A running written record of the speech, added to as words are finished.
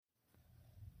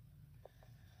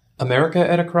America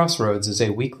at a Crossroads is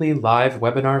a weekly live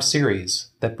webinar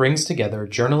series that brings together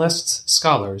journalists,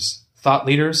 scholars, thought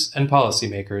leaders, and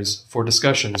policymakers for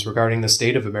discussions regarding the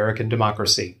state of American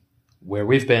democracy, where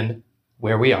we've been,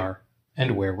 where we are,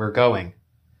 and where we're going.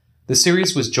 The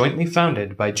series was jointly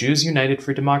founded by Jews United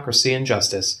for Democracy and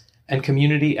Justice and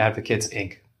Community Advocates,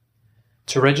 Inc.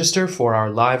 To register for our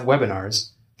live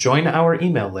webinars, join our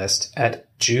email list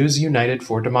at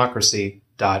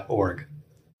jewsunitedfordemocracy.org.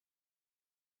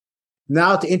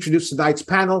 Now to introduce tonight's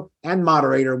panel and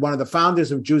moderator, one of the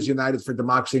founders of Jews United for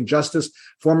Democracy and Justice,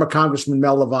 former Congressman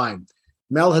Mel Levine.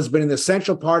 Mel has been an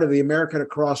essential part of the America at a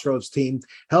Crossroads team,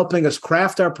 helping us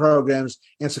craft our programs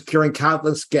and securing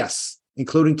countless guests,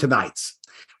 including tonight's.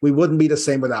 We wouldn't be the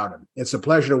same without him. It's a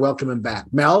pleasure to welcome him back.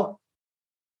 Mel?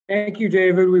 Thank you,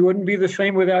 David. We wouldn't be the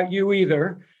same without you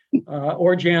either,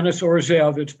 or Janice or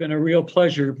Zev. It's been a real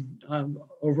pleasure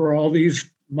over all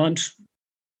these months,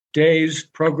 days,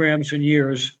 programs, and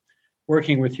years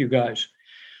working with you guys.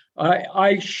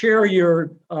 I share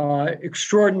your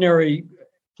extraordinary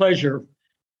pleasure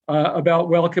about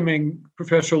welcoming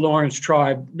Professor Laurence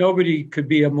Tribe. Nobody could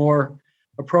be a more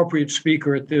appropriate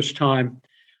speaker at this time.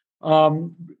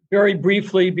 Very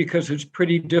briefly, because it's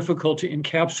pretty difficult to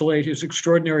encapsulate his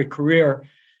extraordinary career,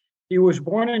 he was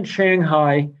born in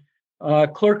Shanghai,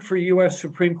 clerked for U.S.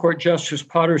 Supreme Court Justice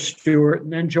Potter Stewart,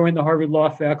 and then joined the Harvard Law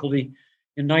faculty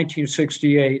in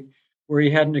 1968, where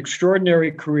he had an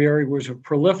extraordinary career. He was a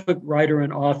prolific writer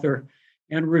and author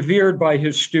and revered by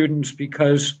his students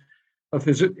because of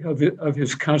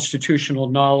his constitutional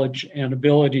knowledge and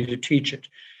ability to teach it.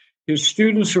 His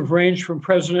students have ranged from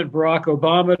President Barack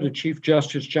Obama to Chief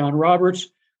Justice John Roberts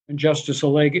and Justice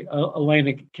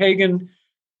Elena Kagan,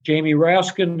 Jamie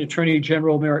Raskin, Attorney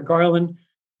General Merrick Garland.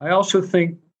 I also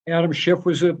think Adam Schiff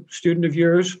was a student of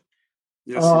yours.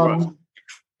 Yes, he was.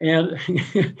 And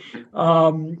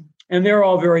and they're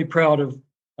all very proud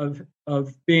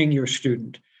of being your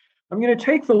student. I'm going to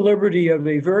take the liberty of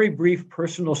a very brief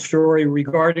personal story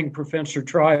regarding Professor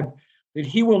Tribe that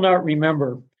he will not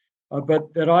remember,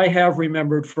 but that I have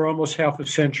remembered for almost half a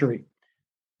century.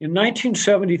 In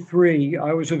 1973,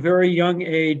 I was a very young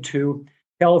aide to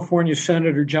California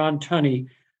Senator John Tunney,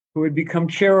 who had become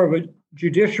chair of a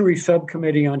judiciary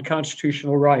subcommittee on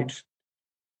constitutional rights.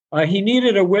 He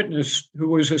needed a witness who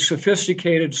was a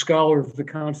sophisticated scholar of the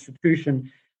Constitution.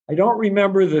 I don't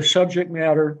remember the subject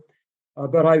matter,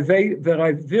 but I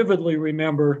vividly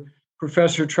remember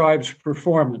Professor Tribe's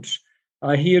performance.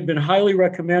 He had been highly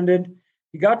recommended.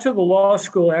 He got to the law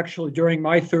school actually during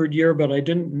my third year, but I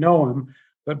didn't know him.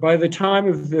 But by the time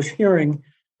of this hearing,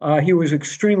 he was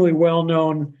extremely well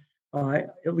known,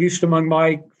 at least among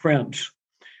my friends.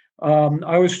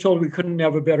 I was told we couldn't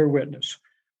have a better witness.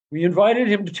 We invited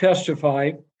him to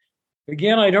testify.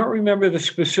 Again, I don't remember the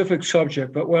specific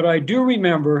subject, but what I do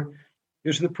remember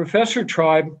is that Professor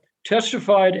Tribe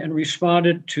testified and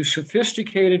responded to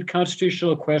sophisticated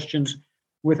constitutional questions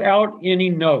without any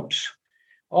notes.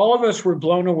 All of us were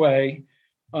blown away,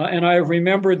 and I have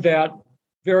remembered that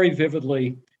very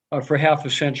vividly for half a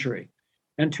century.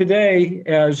 And today,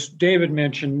 as David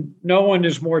mentioned, no one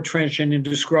is more trenchant in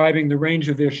describing the range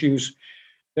of issues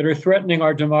that are threatening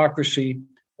our democracy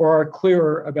or are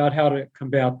clearer about how to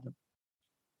combat them.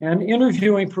 And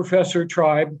interviewing Professor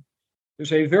Tribe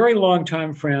is a very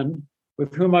long-time friend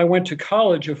with whom I went to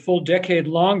college a full decade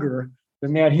longer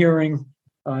than that hearing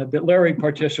that Larry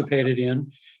participated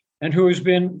in, and who has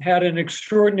had an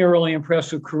extraordinarily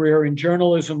impressive career in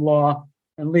journalism, law,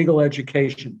 and legal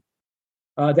education.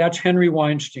 That's Henry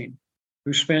Weinstein,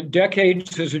 who spent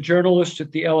decades as a journalist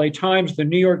at the LA Times, the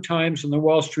New York Times, and the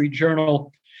Wall Street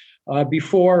Journal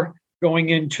before going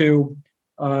into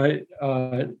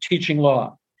teaching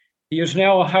law. He is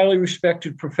now a highly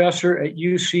respected professor at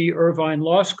UC Irvine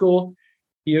Law School.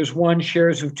 He has won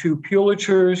shares of 2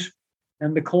 Pulitzers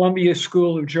and the Columbia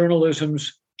School of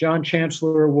Journalism's John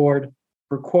Chancellor Award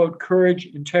for, quote, courage,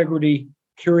 integrity,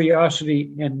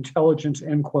 curiosity, and intelligence,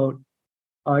 end quote,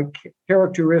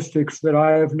 characteristics that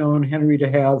I have known Henry to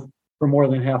have for more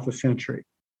than half a century.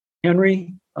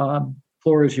 Henry,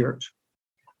 floor is yours.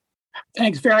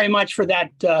 Thanks very much for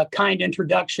that kind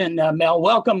introduction, Mel.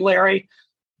 Welcome, Larry.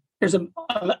 There's a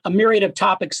myriad of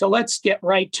topics, so let's get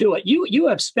right to it. You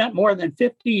have spent more than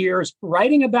 50 years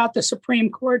writing about the Supreme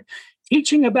Court,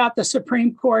 teaching about the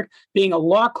Supreme Court, being a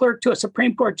law clerk to a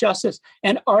Supreme Court justice,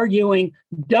 and arguing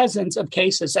dozens of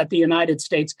cases at the United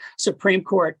States Supreme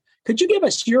Court. Could you give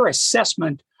us your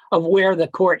assessment of where the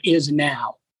court is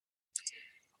now?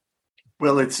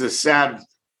 Well, it's a sad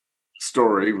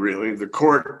story, really. The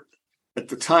court, at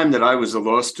the time that I was a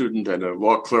law student and a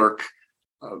law clerk,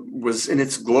 was in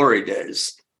its glory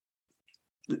days.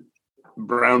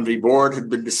 Brown v. Board had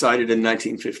been decided in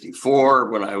 1954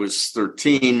 when I was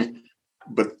 13,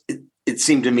 but it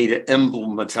seemed to me to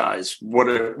emblematize what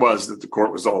it was that the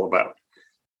court was all about.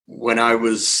 When I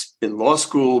was in law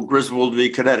school, Griswold v.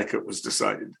 Connecticut was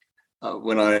decided.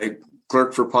 When I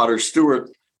clerked for Potter Stewart,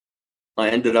 I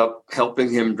ended up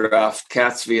helping him draft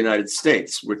Katz v. United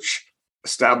States, which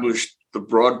established the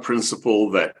broad principle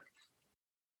that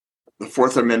the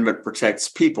Fourth Amendment protects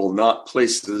people, not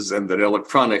places, and that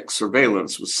electronic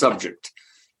surveillance was subject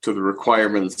to the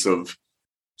requirements of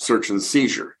search and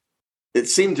seizure. It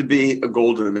seemed to be a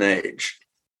golden age.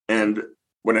 And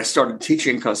when I started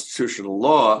teaching constitutional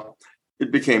law,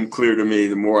 it became clear to me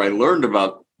the more I learned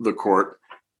about the court,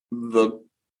 the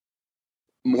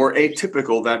more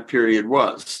atypical that period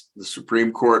was. The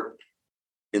Supreme Court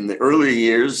in the early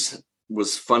years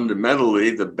was fundamentally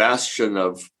the bastion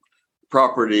of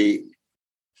property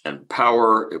and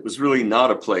power. It was really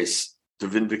not a place to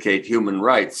vindicate human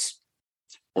rights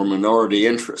or minority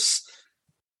interests.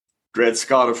 Dred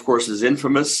Scott, of course, is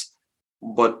infamous,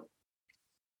 but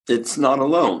it's not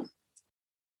alone.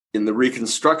 In the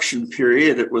Reconstruction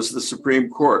period, it was the Supreme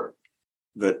Court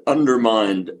that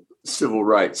undermined civil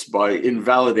rights by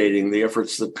invalidating the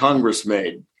efforts that Congress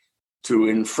made to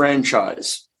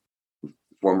enfranchise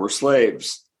former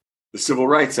slaves. The Civil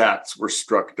Rights Acts were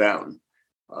struck down.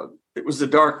 It was a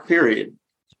dark period.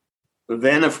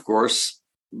 Then, of course,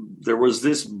 there was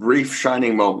this brief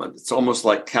shining moment. It's almost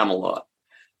like Camelot,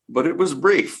 but it was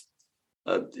brief.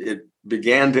 It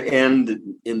began to end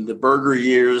in the Berger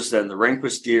years and the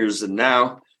Rehnquist years, and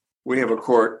now we have a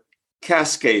court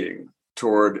cascading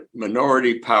toward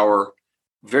minority power,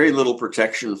 very little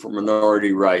protection for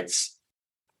minority rights,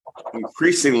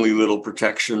 increasingly little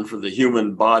protection for the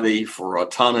human body, for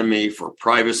autonomy, for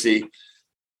privacy,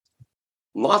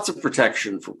 lots of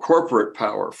protection for corporate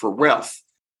power, for wealth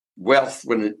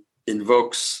when it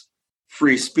invokes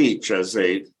free speech as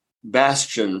a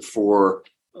bastion for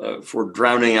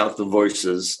drowning out the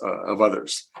voices of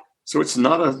others. So it's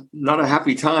not a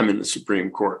happy time in the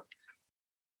Supreme Court.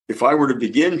 If I were to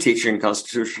begin teaching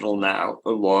constitutional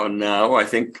law now, I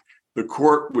think the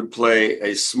court would play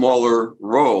a smaller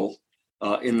role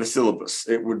in the syllabus.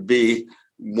 It would be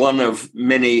one of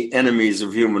many enemies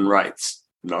of human rights,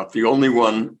 not the only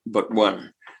one, but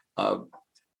one.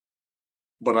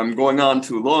 But I'm going on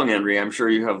too long, Henry. I'm sure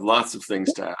you have lots of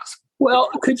things to ask. Well,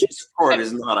 could you? The court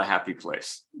is not a happy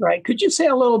place. Right. Could you say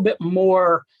a little bit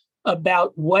more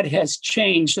about what has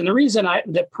changed? And the reason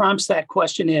that prompts that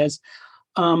question is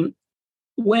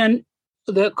when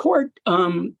the court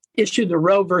issued the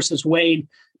Roe versus Wade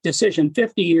decision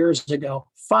 50 years ago,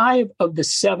 5 of the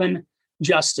 7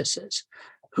 justices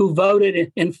who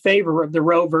voted in favor of the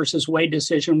Roe versus Wade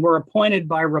decision were appointed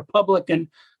by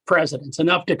Republican presidents,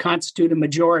 enough to constitute a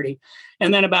majority.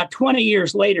 And then about 20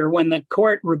 years later, when the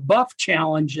court rebuffed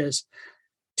challenges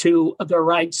to the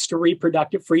rights to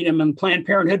reproductive freedom and Planned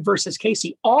Parenthood versus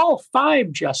Casey, all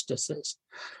 5 justices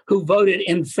who voted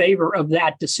in favor of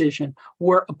that decision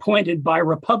were appointed by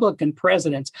Republican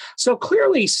presidents. So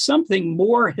clearly something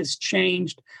more has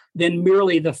changed than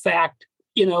merely the fact,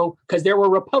 because there were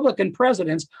Republican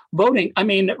presidents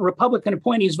Republican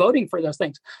appointees voting for those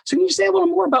things. So can you say a little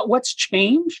more about what's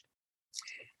changed?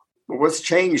 Well, what's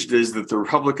changed is that the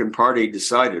Republican Party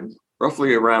decided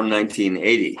roughly around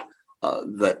 1980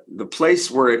 that the place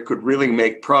where it could really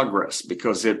make progress,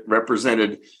 because it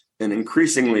represented an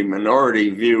increasingly minority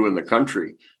view in the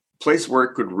country, the place where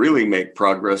it could really make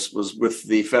progress was with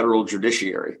the federal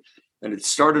judiciary. And it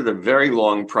started a very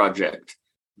long project,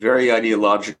 very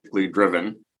ideologically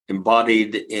driven,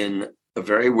 embodied in a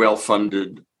very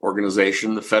well-funded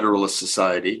organization, the Federalist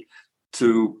Society,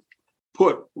 to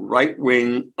put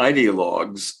right-wing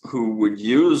ideologues who would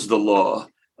use the law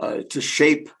to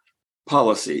shape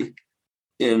policy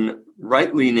in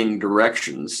right-leaning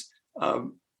directions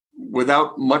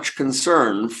without much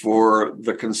concern for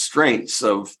the constraints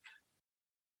of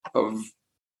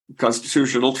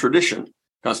constitutional tradition,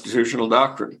 constitutional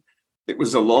doctrine. It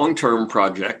was a long-term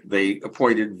project. They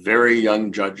appointed very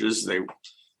young judges. They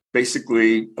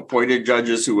basically appointed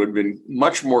judges who had been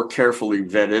much more carefully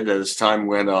vetted as time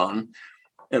went on.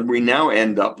 And we now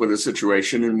end up with a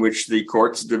situation in which the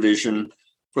court's division,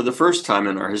 for the first time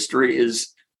in our history,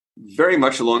 is very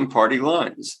much along party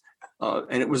lines.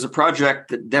 And it was a project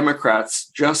that Democrats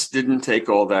just didn't take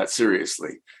all that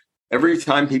seriously. Every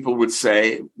time people would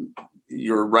say,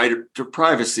 your right to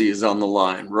privacy is on the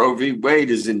line, Roe v. Wade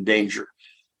is in danger,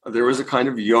 there was a kind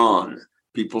of yawn.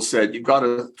 People said, you've got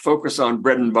to focus on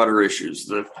bread and butter issues,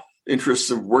 the interests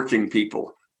of working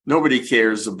people. Nobody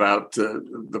cares about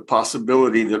the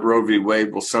possibility that Roe v.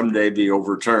 Wade will someday be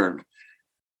overturned.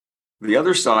 The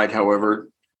other side, however,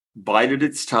 bided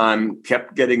its time,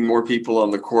 kept getting more people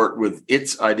on the court with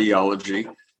its ideology,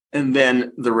 and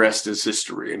then the rest is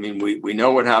history. I mean, we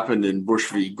know what happened in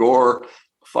Bush v. Gore,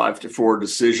 5-4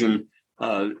 decision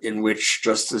in which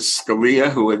Justice Scalia,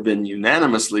 who had been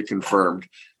unanimously confirmed,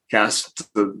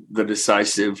 cast the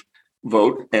decisive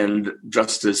vote, and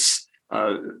Justice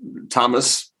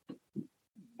Thomas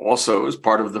also as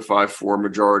part of the 5-4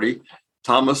 majority.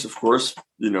 Thomas, of course,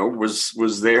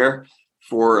 was there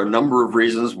for a number of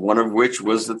reasons, one of which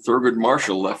was that Thurgood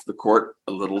Marshall left the court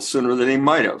a little sooner than he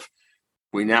might have.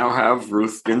 We now have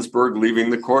Ruth Ginsburg leaving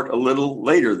the court a little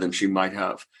later than she might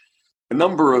have. A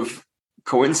number of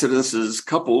coincidences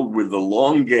coupled with the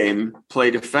long game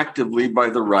played effectively by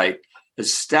the right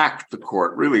has stacked the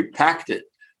court, really packed it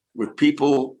with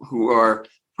people who are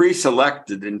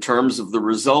pre-selected in terms of the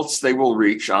results they will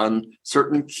reach on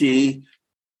certain key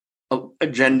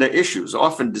agenda issues,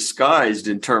 often disguised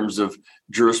in terms of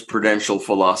jurisprudential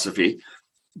philosophy.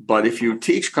 But if you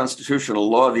teach constitutional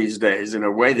law these days in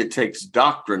a way that takes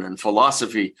doctrine and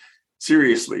philosophy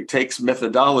seriously, takes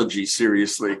methodology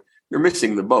seriously, you're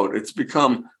missing the boat. It's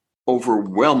become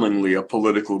overwhelmingly a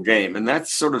political game. And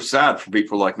that's sort of sad for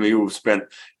people like me who have spent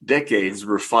decades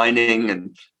refining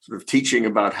and sort of teaching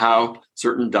about how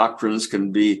certain doctrines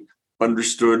can be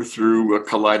understood through a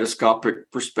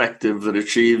kaleidoscopic perspective that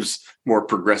achieves more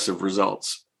progressive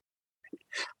results.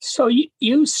 So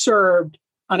you served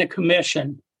on a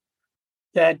commission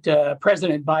that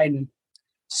President Biden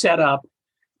set up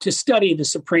to study the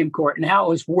Supreme Court and how it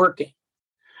was working.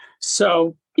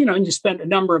 So, and you spent a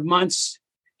number of months,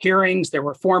 hearings, there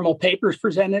were formal papers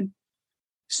presented.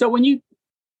 So what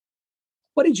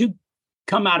did you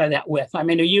come out of that with? I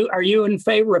mean, are you in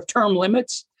favor of term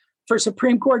limits for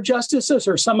Supreme Court justices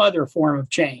or some other form of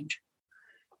change?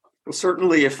 Well,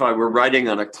 certainly if I were writing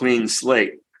on a clean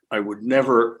slate, I would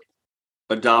never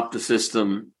adopt a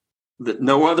system that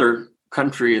no other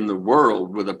country in the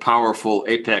world with a powerful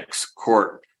apex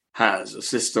court has, a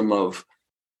system of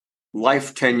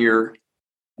life tenure,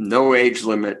 no age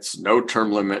limits, no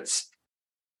term limits.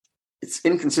 It's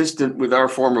inconsistent with our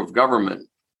form of government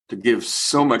to give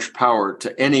so much power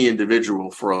to any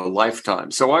individual for a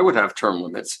lifetime. So I would have term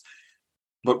limits.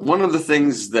 But one of the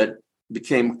things that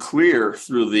became clear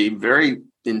through the very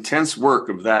intense work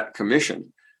of that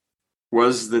commission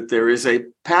was that there is a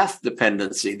path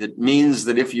dependency. That means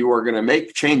that if you are going to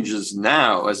make changes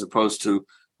now, as opposed to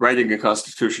writing a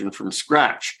constitution from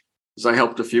scratch, as I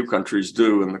helped a few countries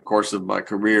do in the course of my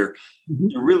career,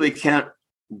 you really can't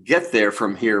get there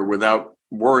from here without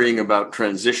worrying about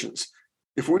transitions.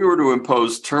 If we were to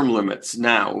impose term limits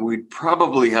now, we'd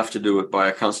probably have to do it by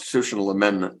a constitutional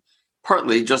amendment.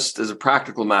 Partly just as a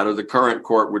practical matter, the current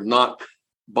court would not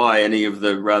buy any of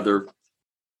the rather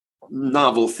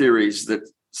novel theories that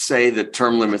say that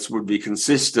term limits would be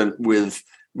consistent with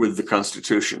the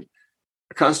Constitution.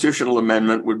 A constitutional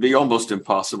amendment would be almost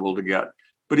impossible to get.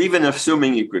 But even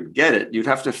assuming you could get it, you'd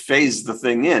have to phase the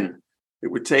thing in. It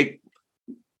would take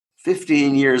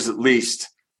 15 years at least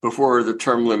before the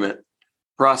term limit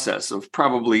process of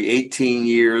probably 18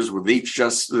 years with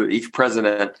each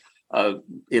president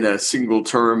in a single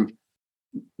term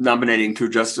nominating two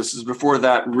justices before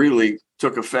that really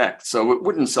took effect. So it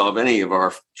wouldn't solve any of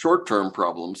our short-term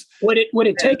problems. Would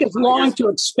it take as long to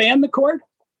expand the court?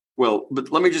 Well,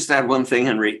 but let me just add one thing,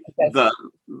 Henry. Okay.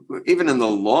 Even in the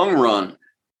long run,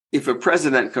 if a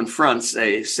president confronts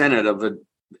a Senate of the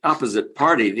opposite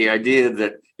party, the idea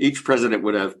that each president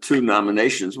would have two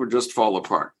nominations would just fall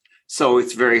apart. So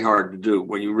it's very hard to do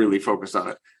when you really focus on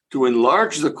it. To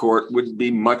enlarge the court would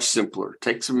be much simpler.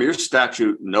 Take some mere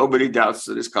statute. Nobody doubts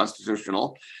that it's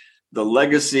constitutional. The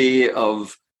legacy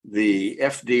of the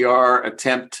FDR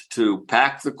attempt to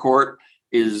pack the court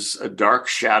is a dark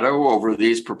shadow over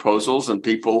these proposals, and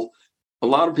a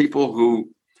lot of people who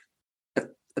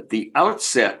at the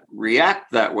outset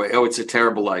react that way. Oh, it's a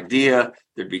terrible idea.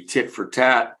 There'd be tit for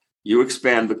tat. You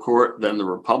expand the court, then the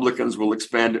Republicans will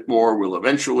expand it more. We'll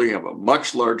eventually have a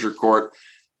much larger court.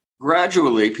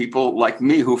 Gradually, people like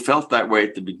me who felt that way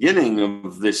at the beginning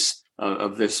of this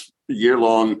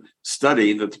year-long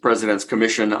study that the President's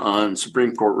Commission on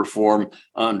Supreme Court Reform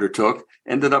undertook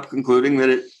ended up concluding that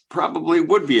it probably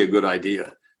would be a good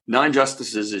idea. 9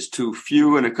 justices is too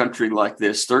few in a country like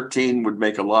this. 13 would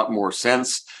make a lot more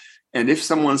sense. And if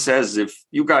someone says, if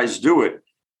you guys do it,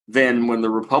 then when the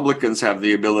Republicans have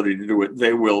the ability to do it,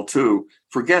 they will too,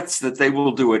 forgets that they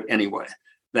will do it anyway.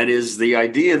 That is the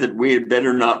idea that we had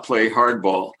better not play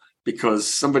hardball, because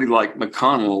somebody like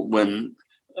McConnell,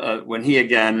 when he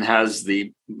again has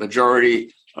the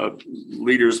majority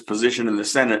leader's position in the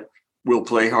Senate, will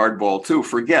play hardball too.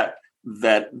 Forget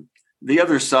that the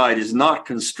other side is not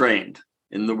constrained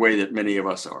in the way that many of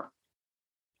us are.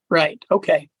 Right.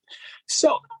 Okay.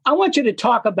 So I want you to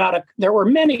talk about there were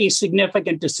many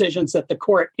significant decisions that the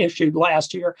court issued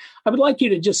last year. I would like you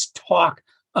to just talk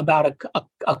about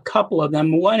a couple of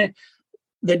them. One,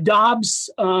 the Dobbs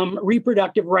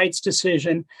reproductive rights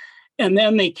decision, and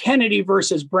then the Kennedy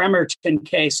versus Bremerton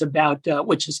case about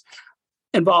which is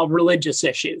involved religious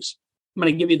issues. I'm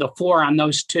going to give you the floor on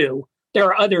those two. There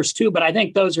are others too, but I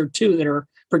think those are two that are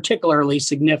particularly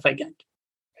significant.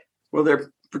 Well,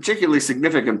 they're particularly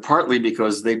significant partly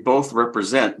because they both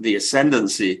represent the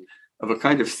ascendancy of a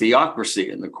kind of theocracy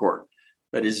in the court.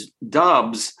 That is,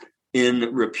 Dobbs,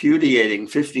 in repudiating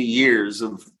 50 years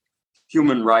of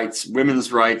human rights,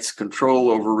 women's rights, control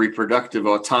over reproductive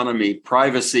autonomy,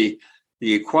 privacy,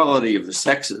 the equality of the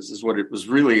sexes is what it was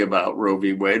really about, Roe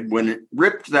v. Wade, when it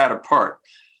ripped that apart,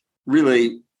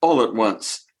 really all at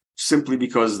once, simply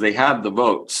because they had the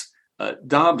votes.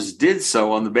 Dobbs did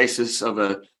so on the basis of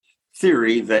a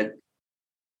theory that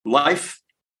life,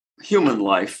 human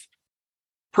life,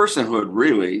 personhood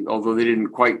really, although they didn't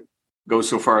quite go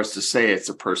so far as to say it's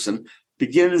a person,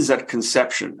 begins at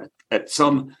conception, at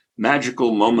some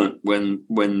magical moment when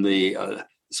the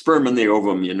sperm and the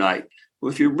ovum unite.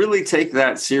 Well, if you really take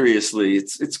that seriously,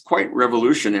 it's quite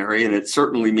revolutionary, and it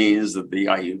certainly means that the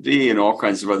IUD and all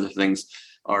kinds of other things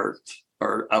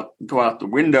go out the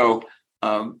window.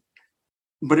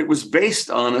 But it was based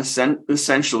on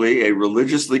essentially a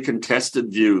religiously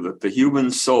contested view that the human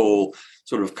soul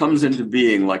sort of comes into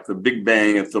being like the Big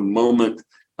Bang at the moment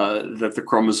that the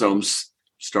chromosomes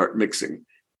start mixing.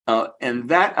 And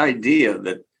that idea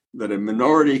that a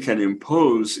minority can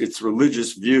impose its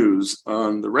religious views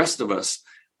on the rest of us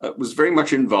was very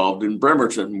much involved in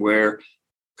Bremerton, where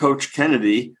Coach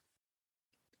Kennedy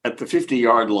at the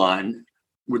 50-yard line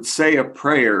would say a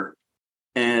prayer.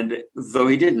 And though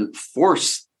he didn't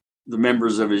force the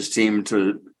members of his team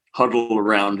to huddle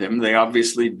around him, they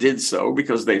obviously did so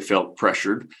because they felt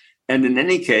pressured. And in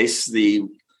any case, the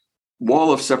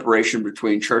wall of separation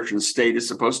between church and state is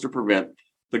supposed to prevent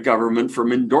the government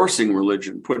from endorsing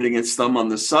religion, putting its thumb on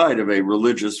the side of a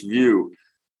religious view,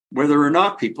 whether or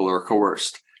not people are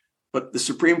coerced. But the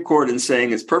Supreme Court, in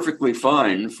saying it's perfectly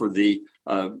fine for the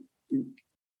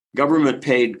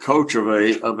government-paid coach of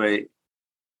a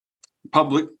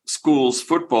public schools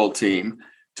football team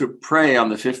to pray on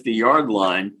the 50-yard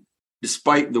line,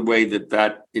 despite the way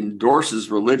that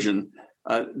endorses religion,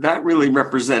 that really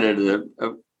represented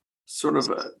a sort of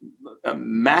a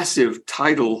massive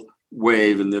tidal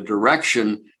wave in the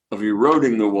direction of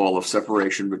eroding the wall of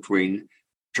separation between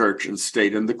church and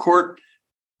state. And the court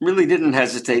really didn't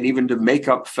hesitate even to make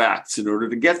up facts in order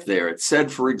to get there. It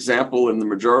said, for example, in the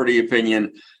majority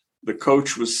opinion, the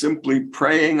coach was simply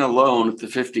praying alone at the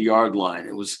 50-yard line.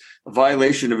 It was a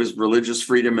violation of his religious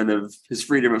freedom and of his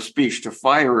freedom of speech to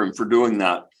fire him for doing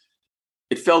that.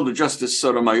 It fell to Justice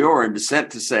Sotomayor in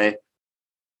dissent to say,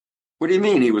 what do you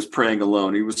mean he was praying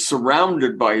alone? He was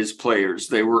surrounded by his players.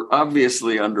 They were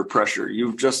obviously under pressure.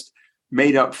 You've just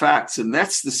made up facts. And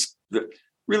that's the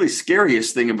really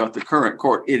scariest thing about the current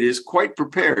court. It is quite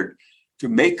prepared to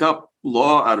make up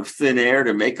law out of thin air,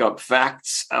 to make up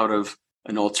facts out of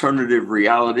an alternative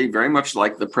reality, very much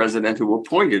like the president who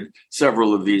appointed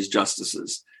several of these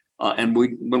justices. And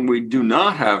when we do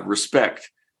not have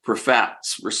respect for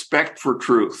facts, respect for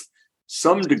truth,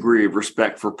 some degree of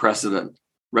respect for precedent,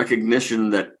 recognition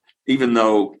that even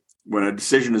though when a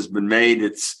decision has been made,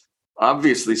 it's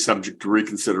obviously subject to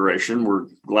reconsideration. We're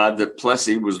glad that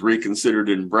Plessy was reconsidered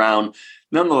in Brown.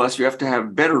 Nonetheless, you have to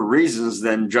have better reasons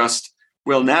than just,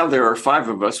 well, now there are 5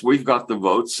 of us, we've got the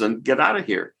votes, and get out of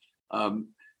here.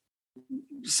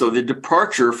 So the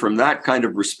departure from that kind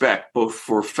of respect, both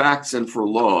for facts and for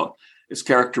law, is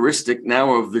characteristic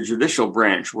now of the judicial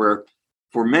branch, where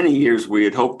for many years we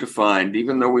had hoped to find,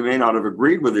 even though we may not have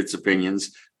agreed with its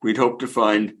opinions, we'd hoped to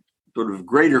find sort of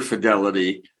greater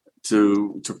fidelity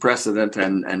to precedent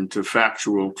and to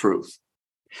factual truth.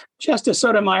 Justice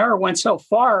Sotomayor went so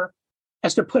far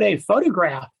as to put a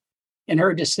photograph in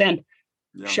her dissent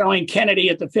showing Kennedy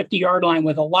at the 50-yard line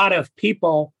with a lot of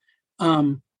people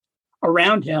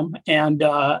around him. And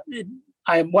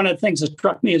one of the things that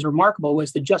struck me as remarkable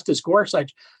was that Justice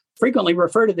Gorsuch frequently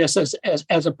referred to this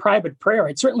as a private prayer.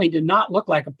 It certainly did not look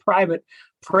like a private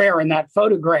prayer in that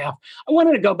photograph. I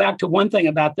wanted to go back to one thing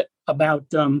about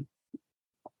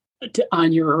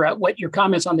your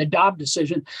comments on the Dobbs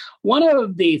decision. One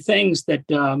of the things that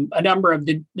a number of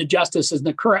the justices in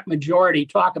the current majority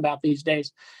talk about these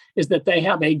days is that they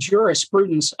have a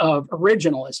jurisprudence of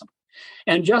originalism.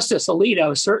 And Justice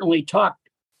Alito certainly talked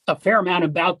a fair amount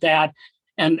about that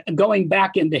and going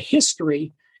back into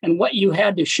history and what you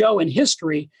had to show in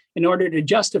history in order to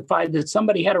justify that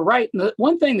somebody had a right. And the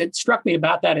one thing that struck me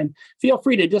about that, and feel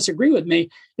free to disagree with me,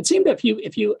 it seemed if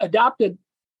you adopted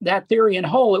that theory in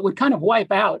whole, it would kind of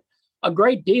wipe out a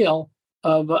great deal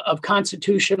of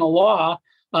constitutional law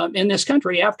in this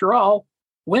country. After all,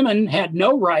 women had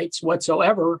no rights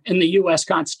whatsoever in the U.S.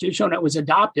 Constitution when it was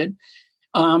adopted.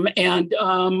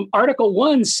 Article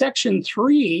 1, Section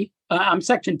 2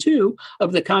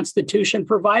 of the Constitution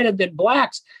provided that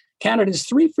Blacks counted as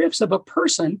 3/5 of a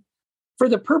person for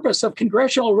the purpose of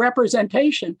congressional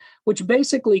representation, which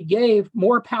basically gave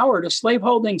more power to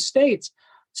slaveholding states.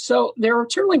 So there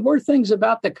certainly were things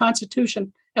about the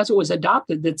Constitution as it was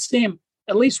adopted that seem,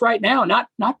 at least right now, not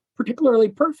particularly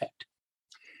perfect.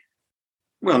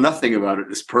 Well, nothing about it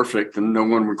is perfect, and no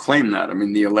one would claim that. I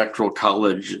mean, the Electoral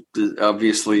College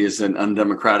obviously is an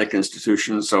undemocratic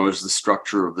institution, so is the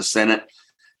structure of the Senate.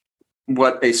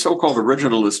 What a so-called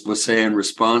originalist was saying in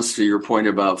response to your point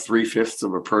about 3/5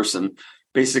 of a person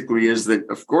basically is that,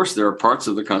 of course, there are parts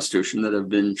of the Constitution that have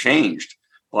been changed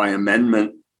by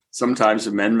amendment, sometimes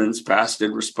amendments passed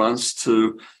in response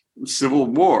to civil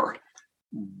war.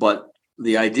 But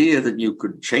the idea that you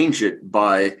could change it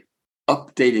by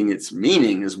updating its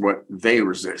meaning is what they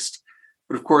resist.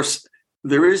 But of course,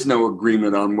 there is no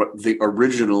agreement on what the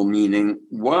original meaning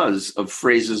was of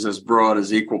phrases as broad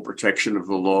as equal protection of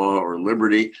the law or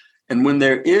liberty. And when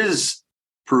there is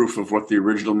proof of what the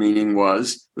original meaning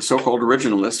was, the so-called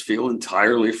originalists feel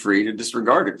entirely free to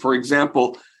disregard it. For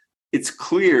example, it's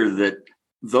clear that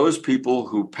those people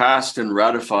who passed and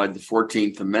ratified the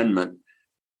 14th Amendment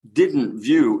didn't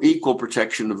view equal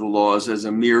protection of the laws as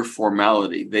a mere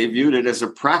formality. They viewed it as a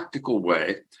practical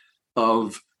way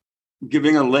of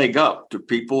giving a leg up to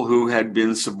people who had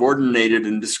been subordinated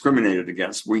and discriminated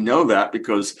against. We know that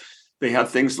because they have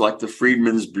things like the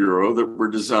Freedmen's Bureau that were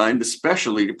designed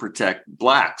especially to protect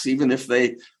Blacks, even if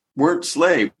they weren't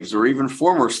slaves or even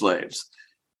former slaves.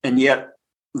 And yet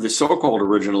the so-called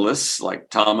originalists like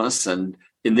Thomas, and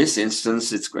in this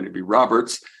instance, it's going to be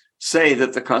Roberts, say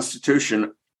that the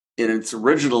Constitution in its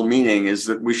original meaning is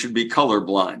that we should be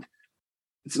colorblind.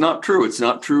 It's not true. It's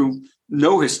not true.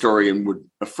 No historian would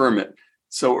affirm it.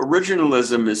 So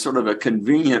originalism is sort of a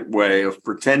convenient way of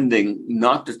pretending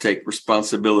not to take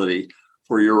responsibility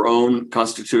for your own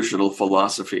constitutional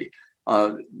philosophy,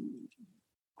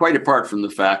 quite apart from the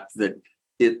fact that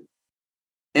it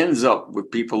ends up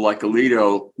with people like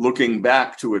Alito looking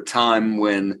back to a time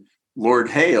when Lord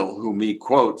Hale, whom he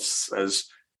quotes as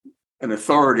an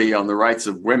authority on the rights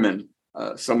of women,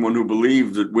 someone who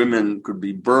believed that women could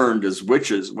be burned as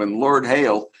witches, when Lord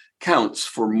Hale counts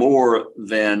for more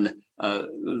than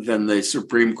the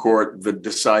Supreme Court that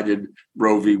decided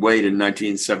Roe v. Wade in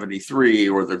 1973,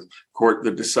 or the court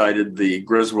that decided the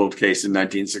Griswold case in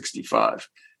 1965.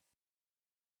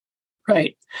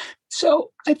 Right.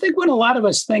 So I think when a lot of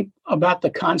us think about the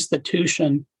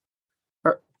Constitution,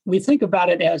 we think about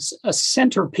it as a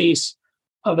centerpiece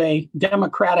of a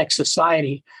democratic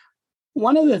society.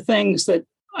 One of the things that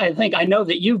I know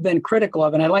that you've been critical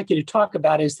of, and I'd like you to talk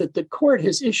about, is that the court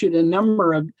has issued a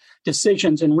number of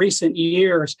decisions in recent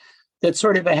years that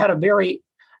sort of had a very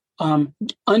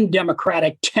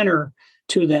undemocratic tenor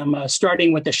to them,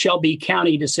 starting with the Shelby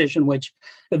County decision, which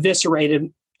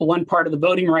eviscerated one part of the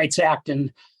Voting Rights Act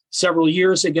several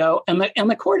years ago. And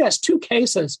the court has two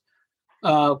cases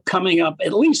coming up,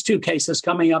 at least two cases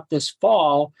coming up this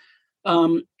fall.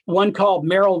 One called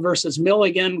Merrill versus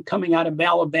Milligan coming out of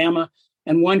Alabama,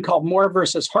 and one called Moore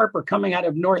versus Harper coming out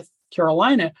of North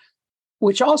Carolina,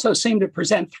 which also seem to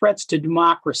present threats to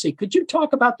democracy. Could you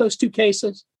talk about those two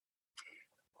cases?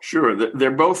 Sure. They're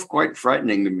both quite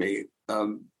frightening to me.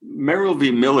 Merrill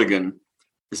v. Milligan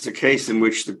is a case in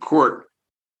which the court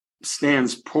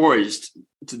stands poised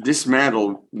to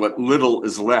dismantle what little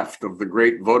is left of the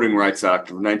great Voting Rights Act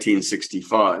of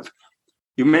 1965.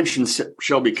 You mentioned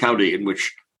Shelby County, in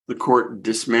which the court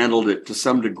dismantled it to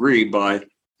some degree by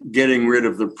getting rid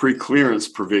of the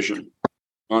preclearance provision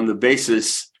on the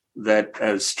basis that,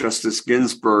 as Justice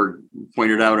Ginsburg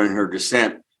pointed out in her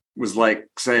dissent, was like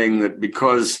saying that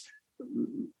because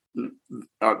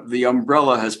the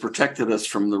umbrella has protected us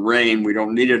from the rain, we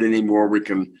don't need it anymore, we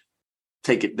can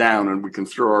take it down and we can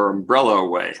throw our umbrella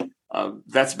away.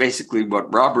 That's basically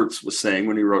what Roberts was saying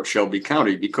when he wrote Shelby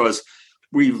County, because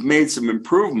we've made some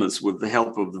improvements with the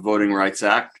help of the Voting Rights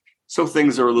Act, so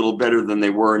things are a little better than they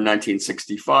were in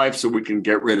 1965, so we can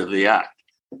get rid of the act.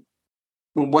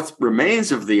 Well, what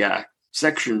remains of the act,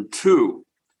 Section 2,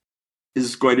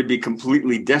 is going to be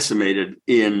completely decimated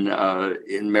in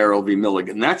Merrill v.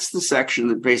 Milligan. That's the section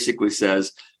that basically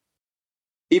says,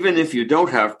 even if you don't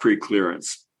have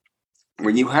preclearance,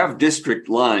 when you have district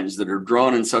lines that are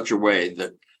drawn in such a way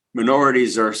that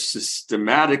minorities are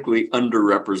systematically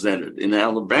underrepresented. In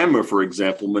Alabama, for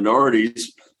example,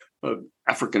 minorities,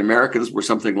 African Americans were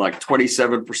something like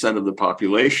 27% of the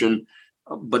population,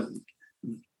 but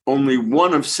only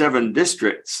one of 7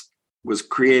 districts was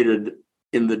created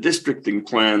in the districting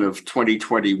plan of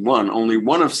 2021. Only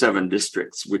one of 7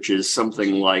 districts, which is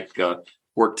something like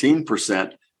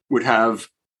 14%, would have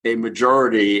a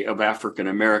majority of African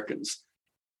Americans.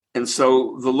 And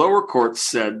so the lower courts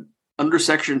said, under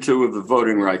Section 2 of the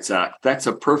Voting Rights Act, that's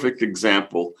a perfect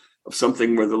example of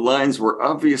something where the lines were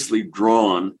obviously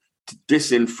drawn to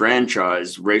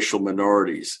disenfranchise racial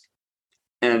minorities.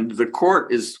 And the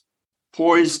court is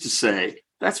poised to say,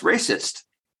 that's racist,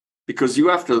 because you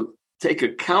have to take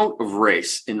account of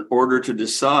race in order to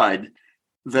decide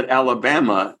that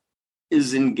Alabama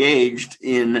is engaged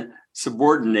in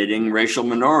subordinating racial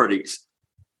minorities.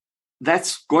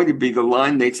 That's going to be the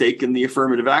line they take in the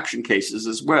affirmative action cases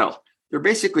as well. They're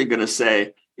basically going to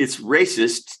say it's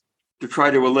racist to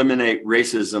try to eliminate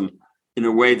racism in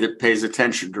a way that pays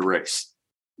attention to race.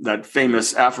 That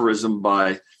famous aphorism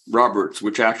by Roberts,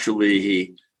 which actually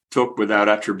he took without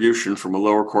attribution from a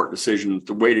lower court decision,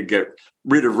 the way to get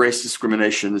rid of race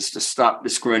discrimination is to stop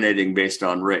discriminating based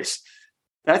on race.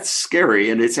 That's scary,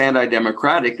 and it's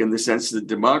anti-democratic in the sense that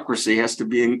democracy has to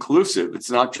be inclusive. It's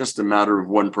not just a matter of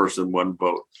one person, one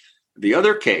vote. The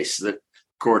other case that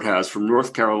court has from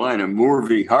North Carolina, Moore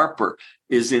v. Harper,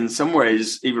 is in some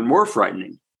ways even more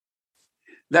frightening.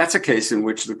 That's a case in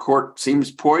which the court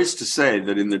seems poised to say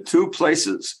that in the 2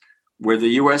 places where the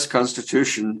U.S.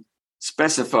 Constitution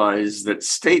specifies that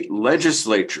state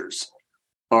legislatures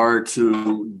are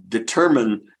to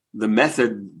determine the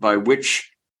method by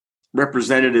which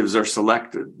representatives are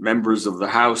selected, members of the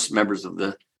House, members of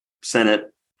the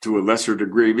Senate to a lesser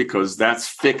degree, because that's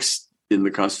fixed in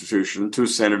the Constitution, 2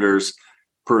 senators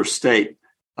per state.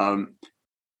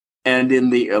 And in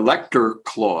the elector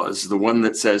clause, the one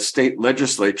that says state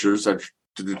legislatures are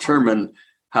to determine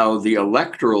how the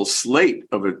electoral slate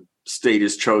of a state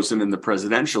is chosen in the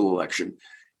presidential election.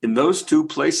 In those 2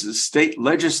 places, state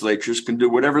legislatures can do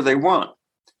whatever they want,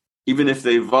 even if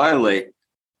they violate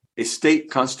a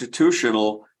state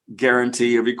constitutional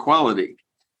guarantee of equality.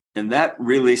 And that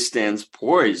really stands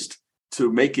poised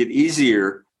to make it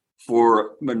easier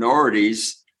for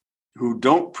minorities who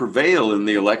don't prevail in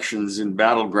the elections in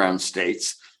battleground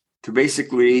states to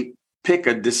basically pick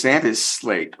a DeSantis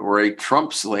slate or a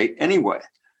Trump slate anyway.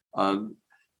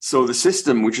 So the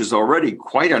system, which is already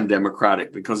quite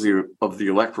undemocratic because of the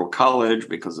Electoral College,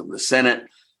 because of the Senate,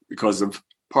 because of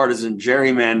partisan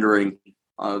gerrymandering,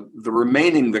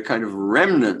 the kind of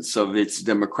remnants of its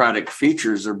democratic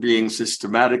features are being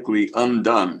systematically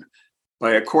undone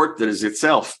by a court that is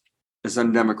itself as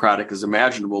undemocratic as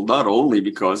imaginable, not only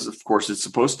because, of course, it's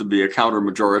supposed to be a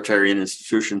counter-majoritarian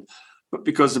institution, but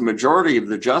because the majority of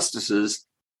the justices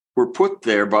were put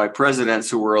there by presidents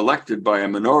who were elected by a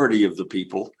minority of the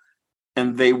people,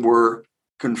 and they were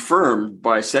confirmed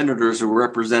by senators who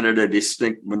represented a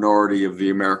distinct minority of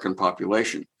the American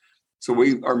population. So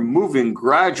we are moving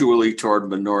gradually toward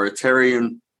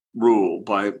minoritarian rule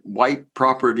by white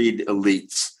propertied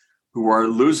elites who are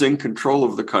losing control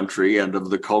of the country and of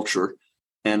the culture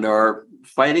and are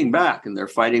fighting back. And they're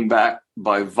fighting back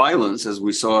by violence, as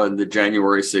we saw in the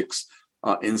January 6th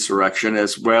insurrection,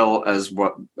 as well as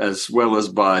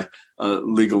by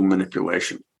legal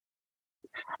manipulation.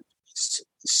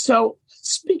 So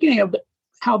speaking of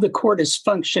how the court is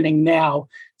functioning now,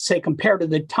 say compared to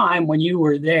the time when you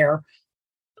were there,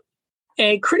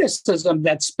 a criticism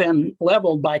that's been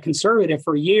leveled by conservative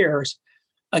for years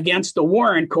against the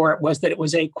Warren Court was that it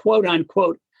was a quote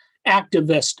unquote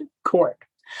activist court.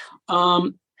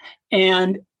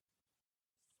 And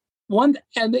one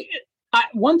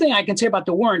thing I can say about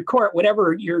the Warren Court,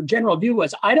 whatever your general view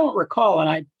was, I don't recall, and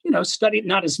I studied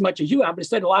not as much as you have, but I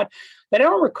studied a lot, that I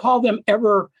don't recall them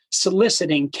ever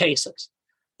soliciting cases.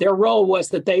 Their role was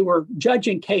that they were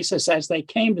judging cases as they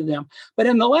came to them. But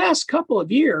in the last couple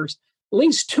of years, at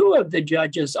least 2 of the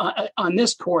judges on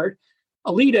this court,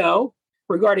 Alito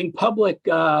regarding public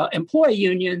employee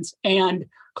unions and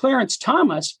Clarence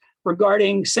Thomas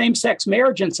regarding same-sex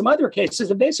marriage and some other cases,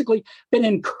 have basically been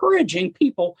encouraging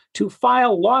people to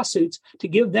file lawsuits to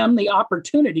give them the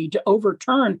opportunity to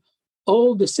overturn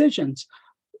old decisions.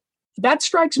 That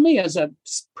strikes me as a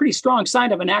pretty strong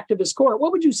sign of an activist court.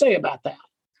 What would you say about that?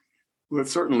 Well, it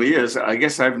certainly is. I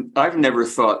guess I've never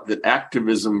thought that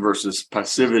activism versus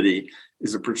passivity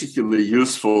is a particularly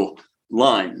useful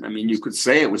line. I mean, you could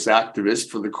say it was activist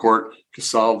for the court to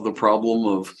solve the problem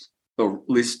of, or at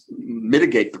least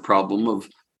mitigate the problem of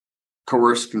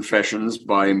coerce confessions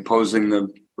by imposing the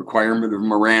requirement of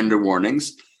Miranda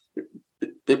warnings.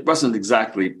 It wasn't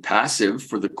exactly passive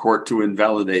for the court to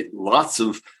invalidate lots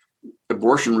of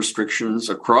abortion restrictions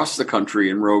across the country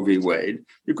in Roe v. Wade.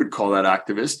 You could call that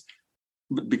activist.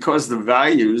 But because the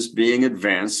values being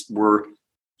advanced were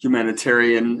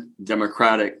humanitarian,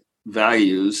 democratic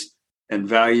values, and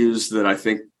values that I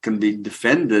think can be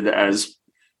defended as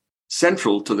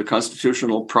central to the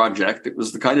constitutional project, it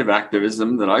was the kind of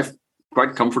activism that I'm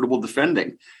quite comfortable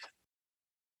defending.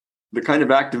 The kind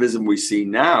of activism we see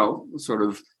now, sort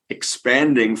of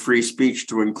expanding free speech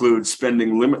to include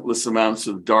spending limitless amounts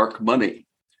of dark money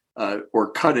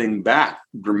or cutting back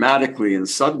dramatically and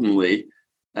suddenly,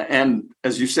 and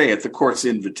as you say, at the court's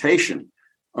invitation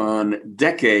on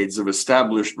decades of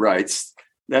established rights,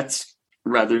 that's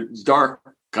rather dark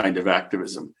kind of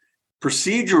activism.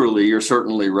 Procedurally, you're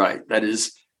certainly right. That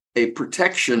is a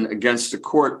protection against a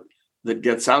court that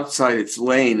gets outside its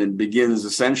lane and begins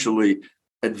essentially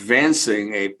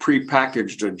advancing a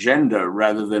prepackaged agenda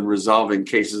rather than resolving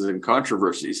cases and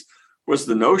controversies, was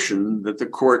the notion that the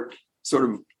court sort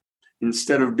of,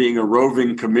 instead of being a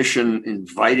roving commission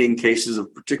inviting cases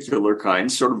of particular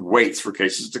kinds, sort of waits for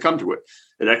cases to come to it.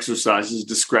 It exercises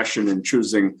discretion in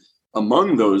choosing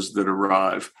among those that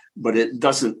arrive, but it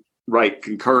doesn't write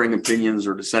concurring opinions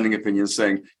or dissenting opinions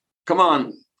saying, come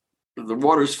on, the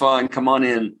water's fine, come on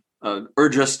in,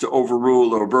 urge us to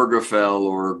overrule Obergefell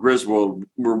or Griswold,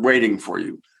 we're waiting for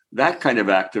you. That kind of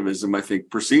activism, I think,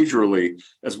 procedurally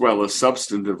as well as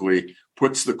substantively,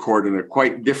 puts the court in a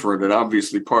quite different and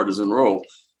obviously partisan role.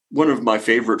 One of my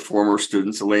favorite former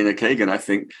students, Elena Kagan, I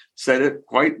think, said it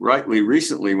quite rightly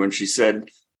recently when she said,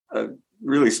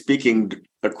 really speaking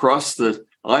across the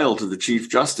aisle to the Chief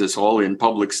Justice, all in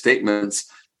public statements,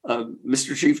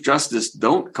 Mr. Chief Justice,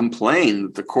 don't complain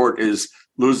that the court is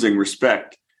losing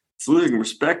respect. It's losing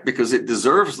respect because it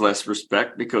deserves less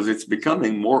respect because it's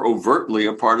becoming more overtly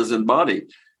a partisan body,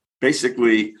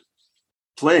 basically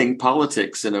playing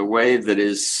politics in a way that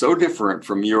is so different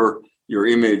from your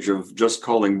image of just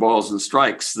calling balls and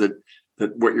strikes that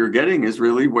what you're getting is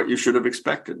really what you should have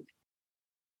expected.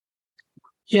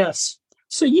 Yes.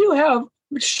 So you have,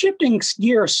 shifting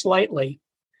gears slightly,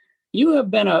 you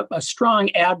have been a strong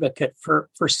advocate for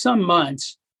some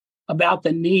months about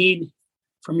the need,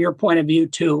 from your point of view,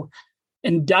 to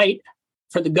indict,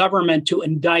 for the government to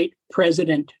indict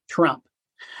President Trump.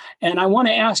 And I want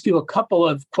to ask you a couple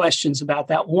of questions about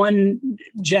that, one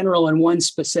general and one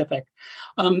specific.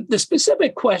 The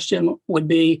specific question would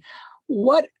be,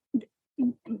 what,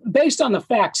 based on the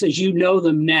facts as you know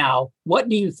them now, what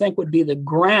do you think would be the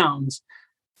grounds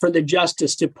for the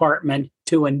Justice Department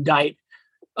to indict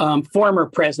former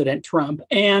President Trump?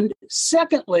 And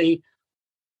secondly,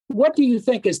 what do you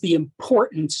think is the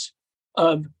importance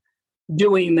of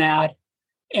doing that?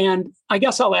 And I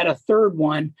guess I'll add a third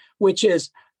one, which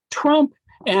is Trump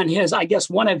and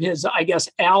one of his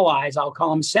allies, I'll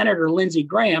call him Senator Lindsey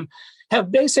Graham,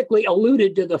 have basically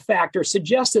alluded to the fact or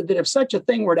suggested that if such a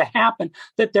thing were to happen,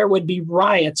 that there would be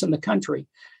riots in the country.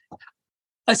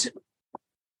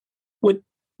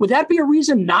 Would that be a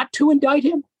reason not to indict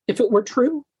him if it were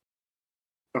true?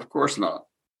 Of course not.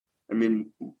 I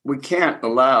mean, we can't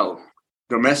allow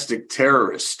domestic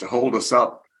terrorists to hold us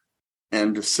up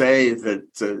and to say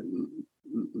that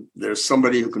there's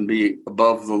somebody who can be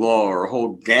above the law or a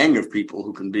whole gang of people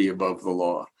who can be above the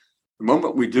law. The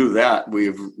moment we do that, we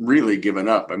have really given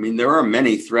up. I mean, there are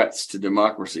many threats to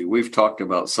democracy. We've talked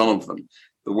about some of them.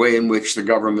 The way in which the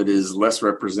government is less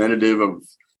representative of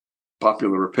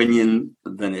popular opinion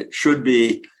than it should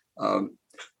be.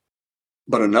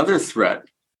 But another threat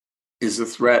is a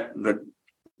threat that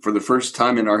for the first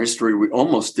time in our history, we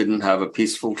almost didn't have a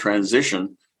peaceful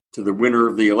transition to the winner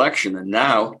of the election. And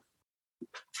now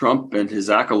Trump and his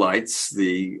acolytes,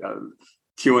 the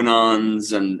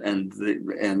QAnons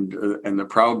and the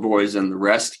Proud Boys and the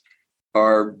rest,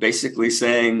 are basically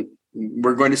saying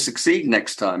we're going to succeed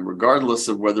next time, regardless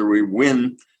of whether we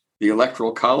win the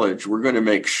Electoral College. We're going to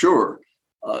make sure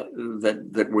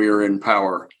that we are in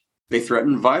power. They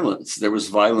threatened violence. There was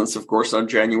violence, of course, on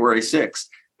January 6th.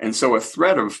 And so a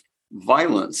threat of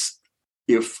violence,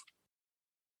 if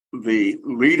the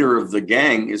leader of the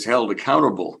gang is held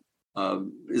accountable,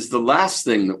 is the last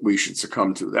thing that we should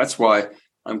succumb to. That's why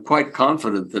I'm quite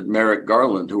confident that Merrick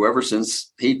Garland, who ever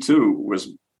since he too was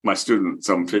my student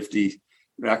some 50,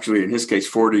 actually in his case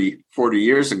 40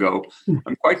 years ago,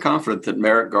 I'm quite confident that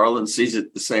Merrick Garland sees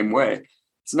it the same way.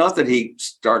 It's not that he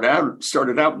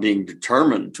started out being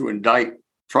determined to indict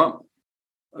Trump,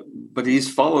 but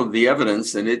he's followed the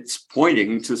evidence and it's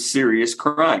pointing to serious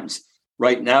crimes.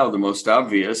 Right now, the most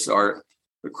obvious are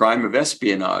the crime of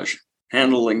espionage.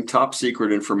 handling top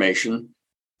secret information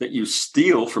that you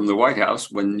steal from the White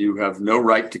House when you have no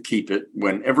right to keep it,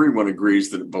 when everyone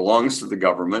agrees that it belongs to the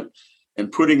government,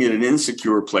 and putting it in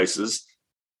insecure places,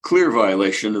 clear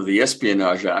violation of the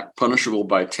Espionage Act, punishable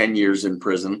by 10 years in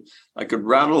prison. I could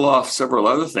rattle off several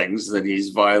other things that he's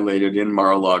violated in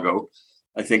Mar-a-Lago.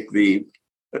 I think the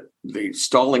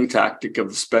stalling tactic of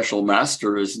the special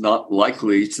master is not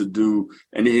likely to do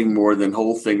anything more than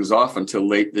hold things off until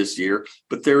late this year.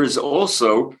 But there is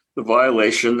also the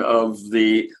violation of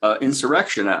the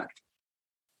Insurrection Act.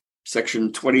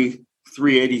 Section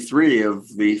 2383 of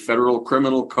the Federal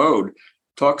Criminal Code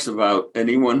talks about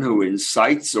anyone who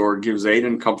incites or gives aid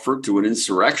and comfort to an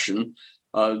insurrection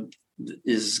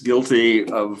is guilty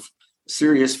of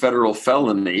serious federal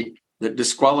felony that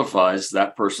disqualifies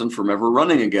that person from ever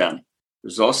running again.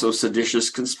 There's also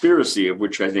seditious conspiracy, of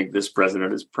which I think this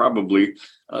president is probably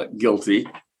guilty,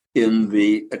 in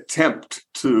the attempt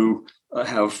to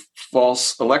have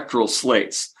false electoral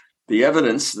slates. The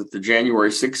evidence that the January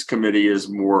 6th committee is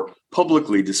more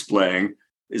publicly displaying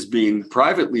is being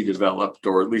privately developed,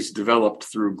 or at least developed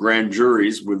through grand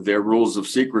juries with their rules of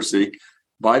secrecy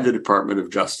by the Department of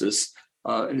Justice.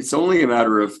 And it's only a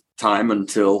matter of time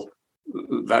until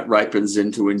that ripens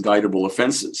into indictable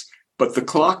offenses. But the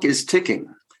clock is ticking.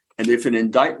 And if an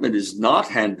indictment is not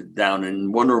handed down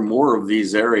in one or more of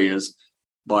these areas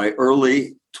by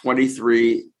early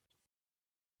 23,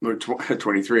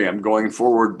 I'm going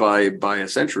forward by a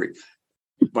century,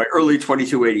 by early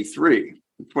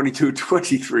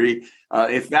 2223,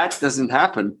 if that doesn't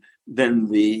happen, then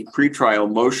the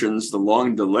pretrial motions, the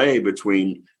long delay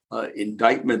between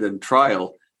indictment and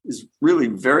trial, is really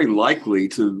very likely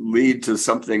to lead to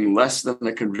something less than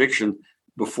a conviction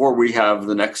before we have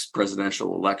the next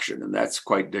presidential election. And that's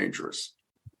quite dangerous.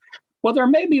 Well, there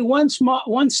may be one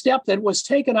step that was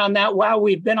taken on that while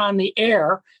we've been on the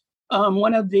air.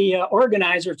 One of the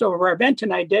organizers over our event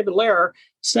tonight, David Lehrer,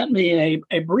 sent me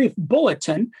a brief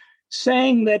bulletin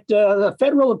saying that the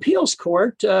Federal Appeals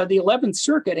Court, the 11th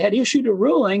Circuit, had issued a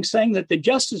ruling saying that the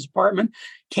Justice Department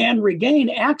can regain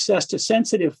access to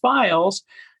sensitive files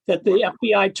that the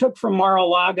FBI took from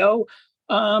Mar-a-Lago,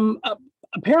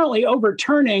 apparently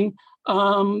overturning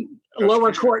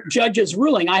lower court judge's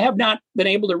ruling. I have not been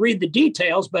able to read the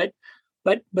details, but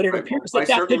it appears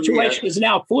that situation is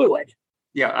now fluid.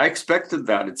 Yeah, I expected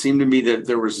that. It seemed to me that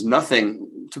there was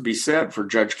nothing to be said for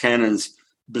Judge Cannon's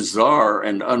bizarre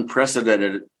and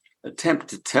unprecedented attempt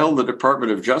to tell the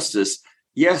Department of Justice,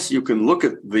 yes, you can look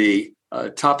at the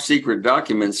top secret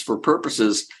documents for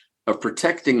purposes of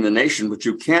protecting the nation, but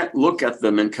you can't look at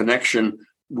them in connection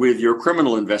with your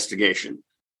criminal investigation.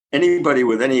 Anybody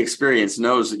with any experience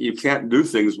knows that you can't do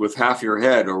things with half your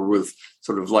head or with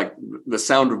sort of like the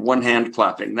sound of one hand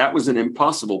clapping. That was an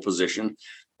impossible position.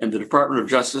 And the Department of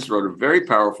Justice wrote a very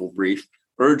powerful brief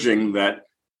urging that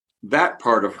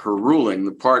part of her ruling,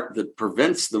 the part that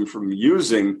prevents them from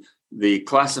using the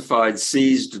classified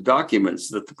seized documents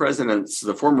that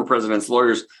the former president's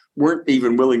lawyers weren't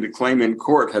even willing to claim in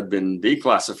court had been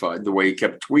declassified, the way he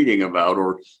kept tweeting about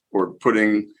or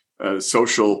putting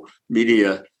social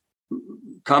media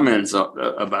comments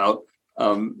about.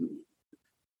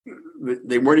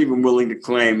 They weren't even willing to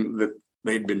claim that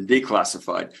they'd been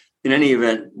declassified. In any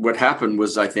event, what happened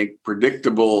was, I think,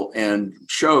 predictable and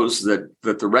shows that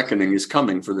the reckoning is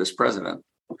coming for this president.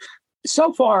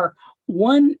 So far,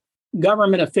 one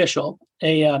government official,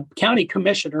 a county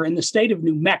commissioner in the state of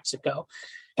New Mexico,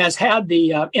 has had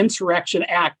the Insurrection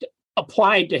Act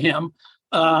applied to him.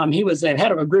 He was the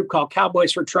head of a group called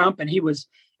Cowboys for Trump, and he was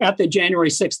at the January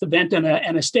 6th event,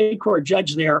 and a state court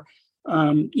judge there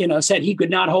said he could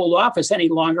not hold office any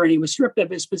longer, and he was stripped of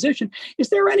his position. Is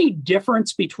there any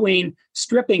difference between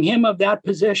stripping him of that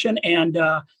position and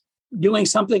doing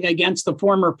something against the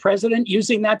former president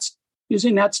using that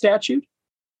statute?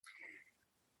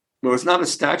 Well, it's not a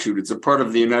statute; it's a part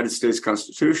of the United States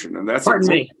Constitution, and that's Pardon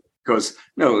me. Because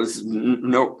it's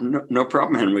no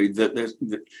problem, Henry.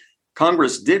 That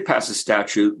Congress did pass a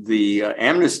statute, the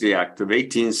Amnesty Act of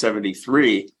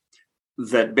 1873.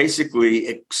 That basically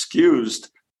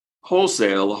excused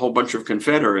wholesale a whole bunch of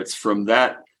Confederates from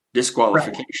that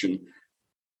disqualification.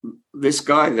 Right. This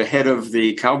guy, the head of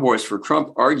the Cowboys for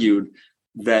Trump, argued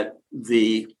that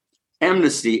the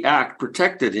Amnesty Act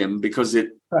protected him because it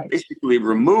basically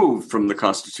removed from the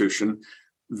Constitution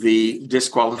the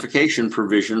disqualification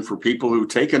provision for people who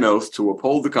take an oath to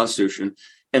uphold the Constitution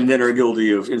and then are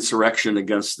guilty of insurrection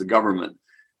against the government.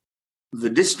 The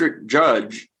district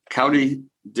judge, county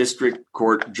district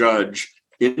court judge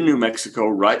in New Mexico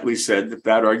rightly said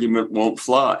that argument won't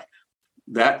fly.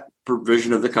 That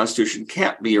provision of the Constitution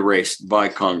can't be erased by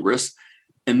Congress.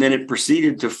 And then it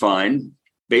proceeded to find,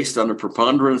 based on a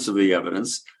preponderance of the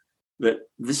evidence, that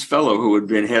this fellow who had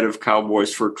been head of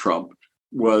Cowboys for Trump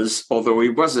was, although he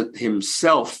wasn't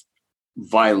himself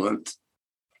violent,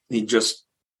 he just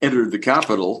entered the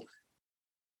Capitol,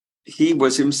 he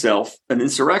was himself an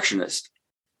insurrectionist.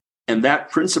 And that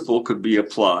principle could be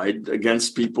applied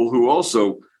against people who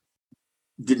also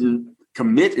didn't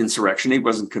commit insurrection. He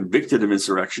wasn't convicted of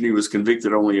insurrection. He was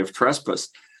convicted only of trespass.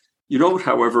 You don't,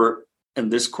 however,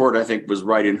 and this court, I think, was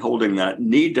right in holding that,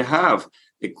 need to have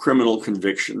a criminal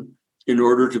conviction in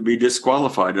order to be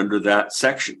disqualified under that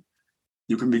section.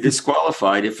 You can be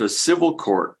disqualified if a civil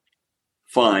court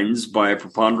finds by a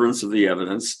preponderance of the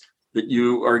evidence that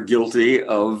you are guilty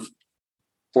of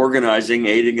organizing,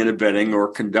 aiding and abetting, or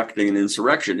conducting an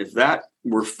insurrection. If that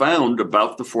were found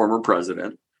about the former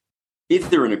president,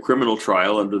 either in a criminal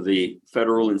trial under the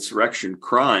federal insurrection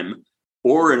crime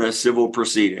or in a civil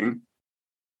proceeding,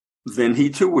 then he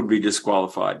too would be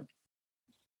disqualified.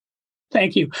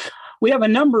 Thank you. We have a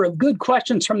number of good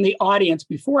questions from the audience.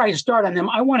 Before I start on them,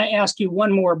 I want to ask you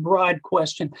one more broad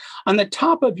question. On the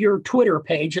top of your Twitter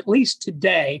page, at least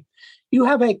today, you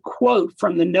have a quote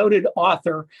from the noted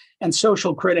author and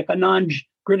social critic Anand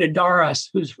Giridharadas,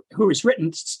 who has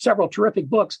written several terrific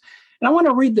books. And I want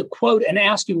to read the quote and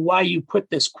ask you why you put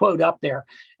this quote up there.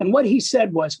 And what he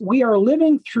said was, "We are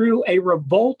living through a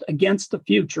revolt against the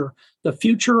future. The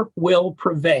future will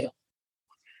prevail."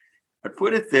 I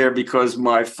put it there because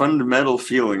my fundamental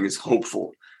feeling is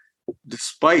hopeful.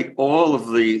 Despite all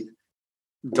of the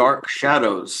dark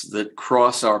shadows that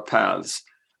cross our paths,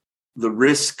 the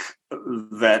risk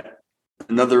that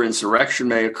another insurrection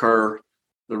may occur,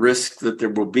 the risk that there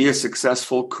will be a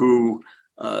successful coup,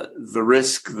 the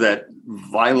risk that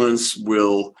violence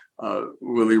will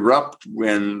erupt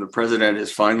when the president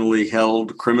is finally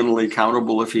held criminally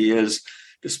accountable if he is.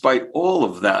 Despite all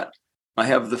of that, I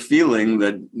have the feeling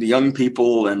that the young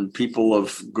people and people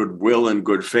of goodwill and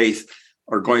good faith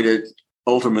are going to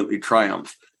ultimately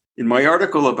triumph. In my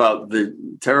article about the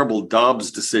terrible Dobbs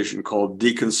decision called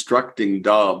Deconstructing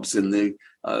Dobbs in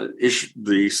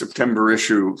the September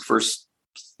issue, first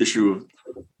issue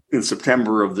in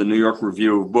September of the New York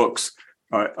Review of Books,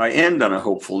 I end on a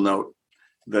hopeful note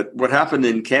that what happened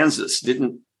in Kansas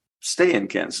didn't stay in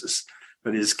Kansas.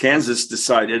 That is, Kansas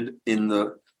decided in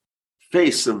the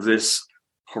face of this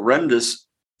horrendous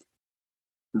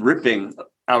ripping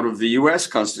out of the U.S.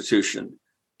 Constitution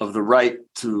of the right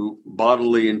to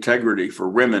bodily integrity for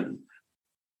women,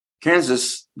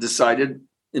 Kansas decided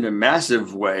in a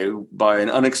massive way, by an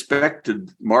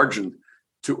unexpected margin,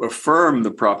 to affirm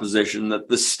the proposition that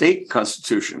the state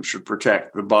constitution should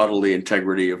protect the bodily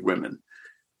integrity of women.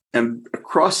 And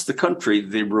across the country,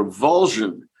 the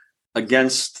revulsion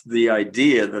against the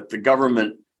idea that the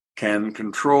government can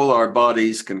control our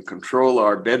bodies, can control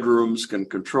our bedrooms, can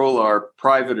control our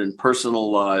private and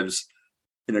personal lives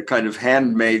in a kind of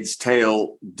Handmaid's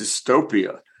Tale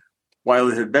dystopia, while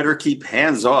it had better keep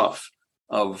hands off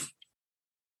of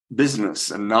business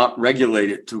and not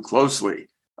regulate it too closely.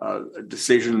 A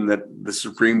decision that the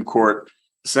Supreme Court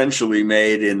essentially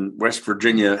made in West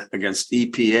Virginia against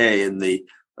EPA in the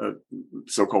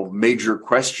so-called major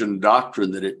question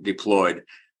doctrine that it deployed.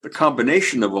 The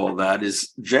combination of all that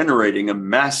is generating a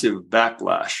massive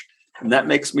backlash. And that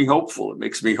makes me hopeful. It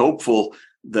makes me hopeful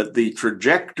that the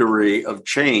trajectory of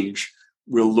change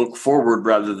will look forward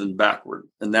rather than backward.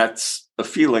 And that's a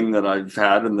feeling that I've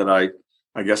had and that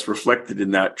I guess reflected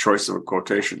in that choice of a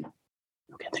quotation.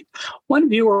 Okay. One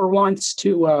viewer wants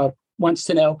to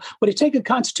know, would it take a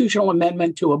constitutional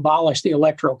amendment to abolish the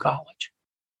Electoral College?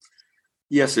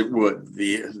 Yes, it would.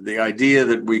 The idea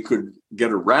that we could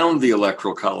get around the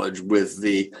Electoral College with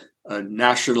the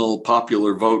National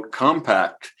Popular Vote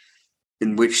Compact,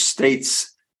 in which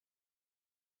states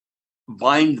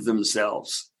bind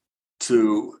themselves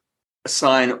to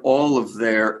assign all of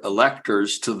their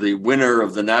electors to the winner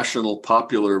of the national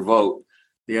popular vote,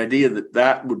 the idea that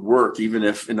that would work, even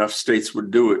if enough states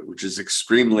would do it, which is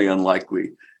extremely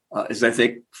unlikely, is, I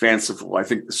think, fanciful. I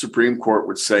think the Supreme Court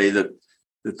would say that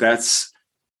that's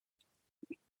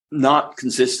not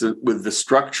consistent with the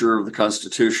structure of the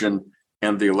Constitution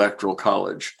and the Electoral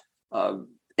College.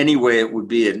 Anyway, it would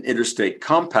be an interstate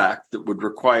compact that would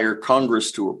require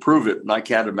Congress to approve it, and I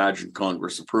can't imagine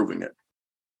Congress approving it.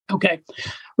 Okay.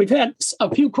 We've had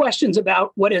a few questions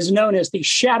about what is known as the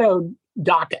shadow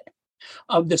docket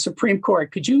of the Supreme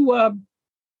Court. Could you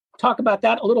talk about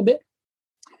that a little bit?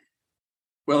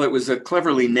 Well, it was a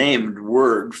cleverly named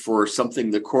word for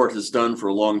something the court has done for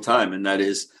a long time, and that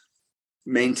is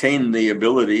maintain the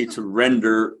ability to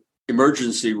render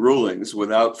emergency rulings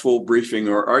without full briefing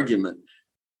or argument.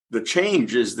 The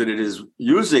change is that it is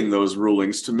using those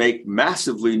rulings to make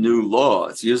massively new law.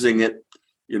 It's using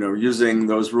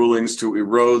those rulings to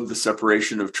erode the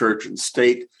separation of church and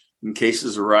state in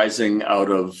cases arising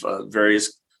out of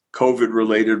various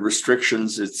COVID-related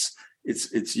restrictions.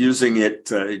 It's using it.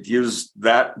 It used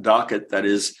that docket, that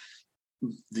is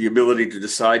the ability to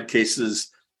decide cases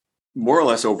more or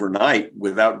less overnight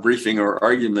without briefing or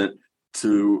argument,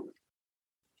 to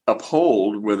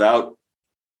uphold without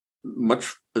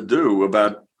much ado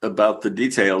about the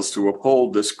details, to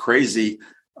uphold this crazy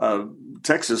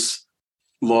Texas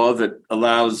law that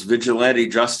allows vigilante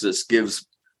justice, gives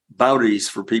bounties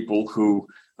for people who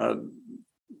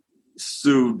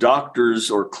sue doctors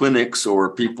or clinics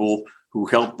or people who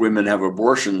help women have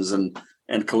abortions, and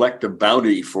collect a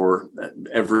bounty for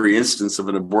every instance of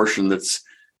an abortion that's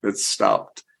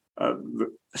stopped. The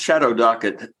shadow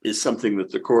docket is something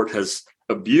that the court has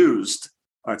abused,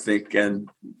 I think, and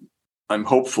I'm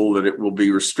hopeful that it will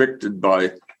be restricted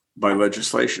by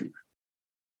legislation.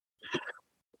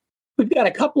 We've got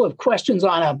a couple of questions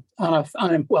on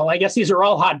a well, I guess these are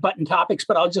all hot button topics,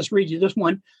 but I'll just read you this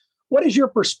one. What is your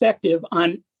perspective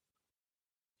on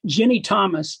Ginny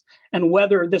Thomas, and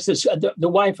whether this is the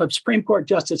wife of Supreme Court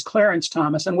Justice Clarence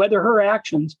Thomas, and whether her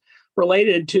actions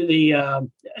related to the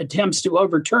attempts to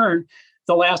overturn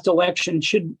the last election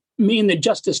should mean that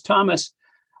Justice Thomas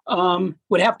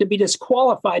would have to be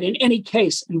disqualified in any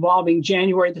case involving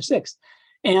January the 6th?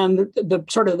 And the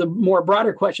sort of the more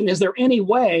broader question, is there any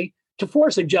way to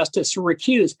force a justice to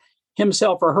recuse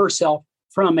himself or herself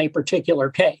from a particular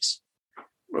case?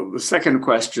 Well, the second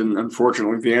question,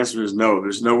 unfortunately, the answer is no.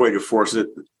 There's no way to force it.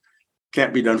 It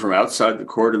can't be done from outside the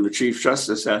court, and the Chief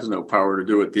Justice has no power to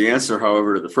do it. The answer,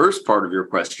 however, to the first part of your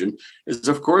question is,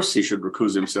 of course, he should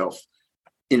recuse himself.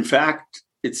 In fact,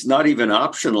 it's not even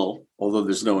optional, although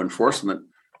there's no enforcement.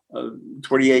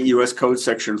 28 U.S. Code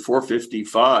Section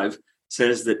 455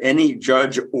 says that any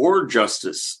judge or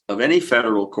justice of any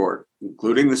federal court,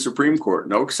 including the Supreme Court,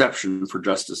 no exception for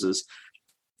justices,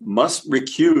 must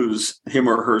recuse him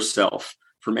or herself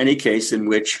from any case in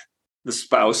which the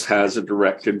spouse has a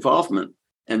direct involvement.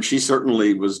 And she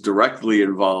certainly was directly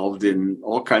involved in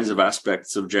all kinds of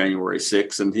aspects of January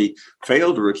 6th, and he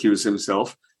failed to recuse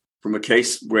himself from a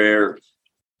case where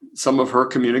some of her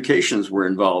communications were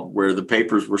involved, where the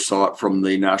papers were sought from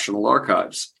the National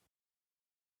Archives.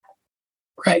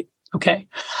 Right. Okay.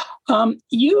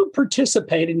 You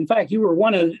participated, in fact, you were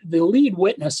one of the lead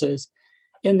witnesses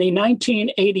in the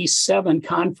 1987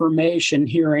 confirmation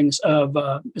hearings of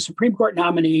the Supreme Court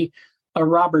nominee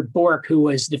Robert Bork, who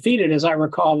was defeated, as I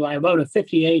recall, by a vote of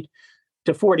 58-42,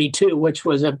 which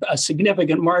was a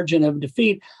significant margin of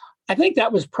defeat. I think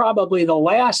that was probably the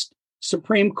last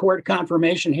Supreme Court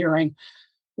confirmation hearing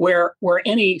where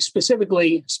any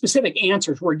specific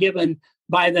answers were given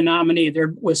by the nominee.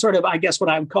 There was sort of, I guess, what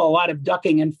I would call a lot of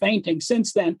ducking and feinting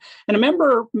since then. And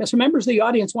some members of the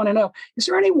audience want to know, is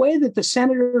there any way that the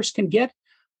senators can get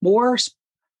more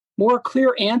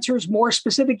clear answers, more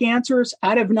specific answers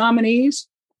out of nominees?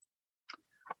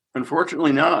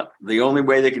 Unfortunately not. The only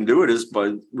way they can do it is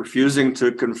by refusing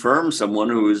to confirm someone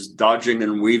who is dodging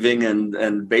and weaving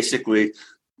and basically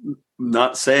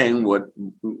not saying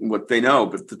what they know.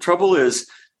 But the trouble is,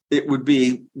 it would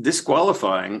be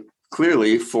disqualifying,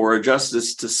 clearly, for a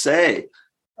justice to say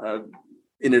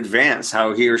in advance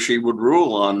how he or she would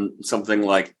rule on something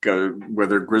like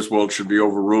whether Griswold should be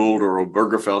overruled or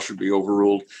Obergefell should be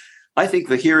overruled. I think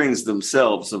the hearings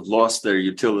themselves have lost their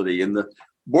utility. In the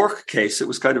Bork case, it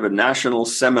was kind of a national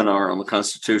seminar on the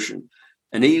Constitution,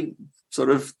 and he sort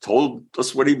of told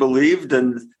us what he believed,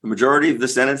 and the majority of the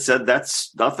Senate said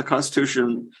that's not the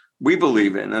Constitution we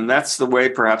believe in, and that's the way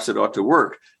perhaps it ought to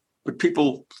work. But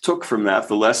people took from that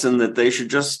the lesson that they should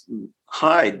just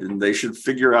hide and they should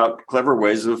figure out clever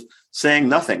ways of saying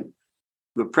nothing.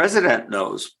 The president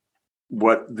knows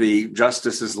what the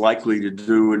justice is likely to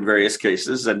do in various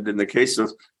cases. And in the case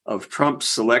of Trump's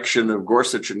selection of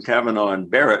Gorsuch and Kavanaugh and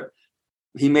Barrett,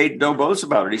 he made no bones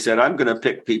about it. He said, I'm going to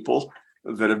pick people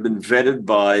that have been vetted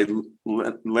by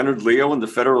Leonard Leo and the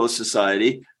Federalist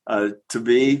Society to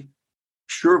be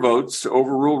sure votes to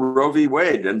overrule Roe v.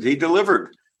 Wade. And he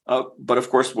delivered. But of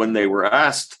course, when they were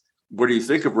asked, what do you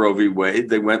think of Roe v. Wade?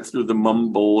 They went through the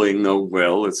mumbling, oh,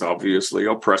 well, it's obviously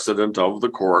a precedent of the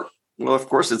court. Well, of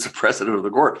course, it's a precedent of the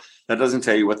court. That doesn't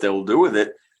tell you what they'll do with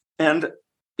it. And,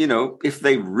 if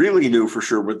they really knew for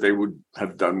sure what they would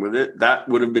have done with it, that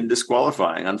would have been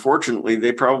disqualifying. Unfortunately,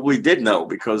 they probably did know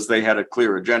because they had a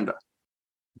clear agenda.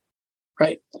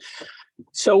 Right.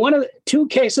 So one of the two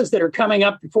cases that are coming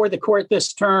up before the court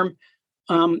this term,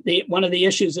 one of the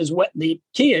issues is what the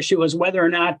key issue is whether or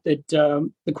not that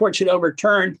the court should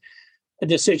overturn a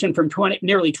decision from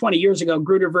nearly 20 years ago,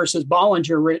 Grutter versus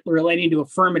Bollinger, relating to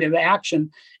affirmative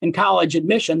action in college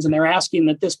admissions. And they're asking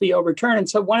that this be overturned. And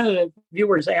so one of the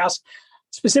viewers asked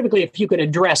specifically if you could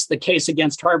address the case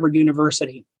against Harvard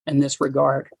University in this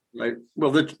regard. Right.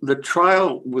 Well, the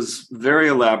trial was very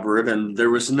elaborate, and there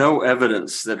was no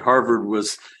evidence that Harvard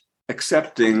was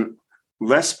accepting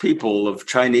less people of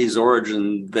Chinese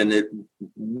origin than it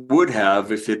would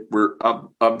have if it were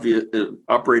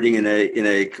operating in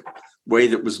a way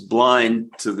that was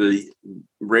blind to the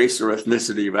race or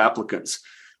ethnicity of applicants.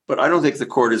 But I don't think the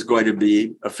court is going to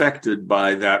be affected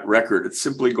by that record. It's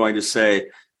simply going to say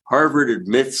Harvard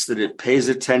admits that it pays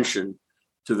attention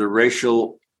to the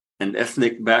racial and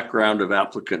ethnic background of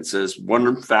applicants as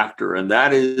one factor, and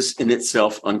that is in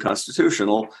itself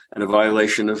unconstitutional and a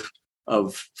violation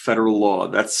of federal law.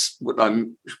 That's what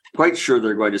I'm quite sure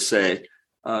they're going to say,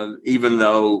 even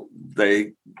though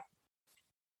they,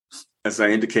 as I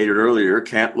indicated earlier,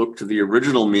 can't look to the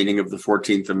original meaning of the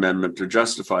 14th Amendment to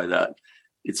justify that.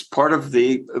 It's part of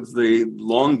the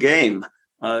long game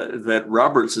that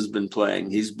Roberts has been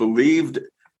playing. He's believed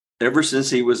ever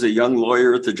since he was a young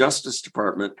lawyer at the Justice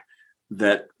Department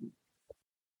that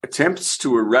attempts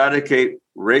to eradicate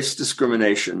race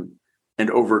discrimination and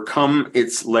overcome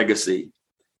its legacy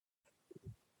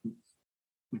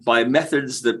by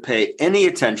methods that pay any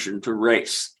attention to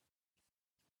race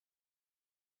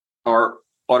are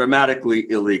automatically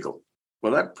illegal.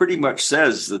 Well, that pretty much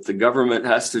says that the government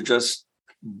has to just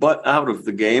butt out of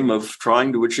the game of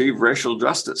trying to achieve racial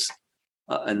justice.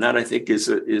 And that, I think,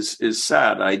 is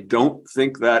sad. I don't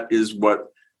think that is what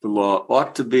the law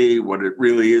ought to be, what it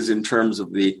really is in terms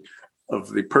of the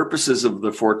purposes of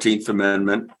the 14th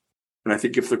Amendment. And I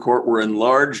think if the court were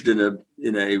enlarged in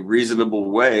a reasonable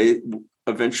way,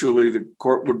 eventually the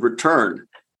court would return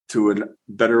to a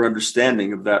better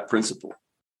understanding of that principle.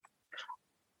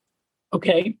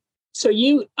 Okay. So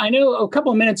I know a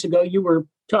couple of minutes ago, you were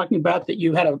talking about that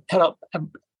you had a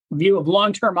view of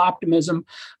long-term optimism,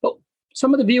 but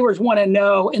some of the viewers want to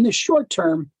know in the short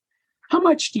term, how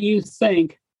much do you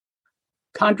think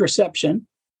contraception,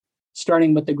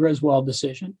 starting with the Griswold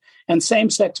decision, and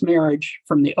same-sex marriage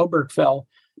from the Obergefell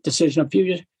decision a few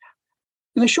years,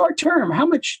 in the short term, how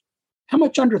much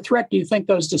under threat do you think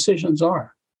those decisions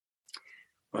are?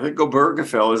 I think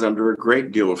Obergefell is under a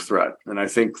great deal of threat. And I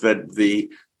think that the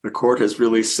court has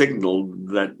really signaled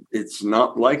that it's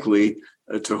not likely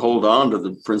to hold on to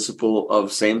the principle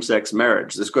of same-sex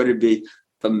marriage. There's going to be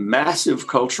a massive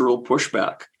cultural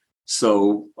pushback.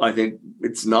 So I think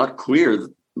it's not clear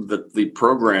that the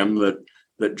program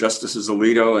that Justices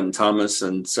Alito and Thomas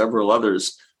and several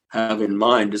others have in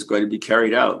mind is going to be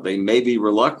carried out. They may be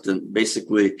reluctant,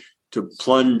 basically, to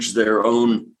plunge their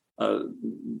own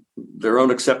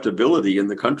acceptability in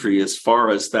the country as far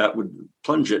as that would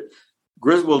plunge it.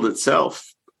 Griswold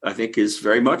itself, I think, is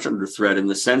very much under threat in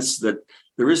the sense that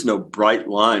there is no bright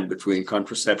line between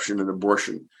contraception and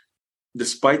abortion.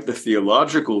 Despite the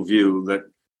theological view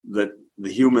that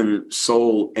the human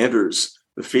soul enters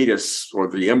the fetus or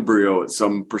the embryo at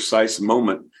some precise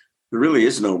moment, there really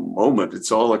is no moment.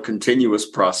 It's all a continuous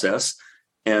process.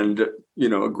 And,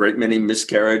 a great many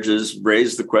miscarriages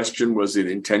raise the question, was it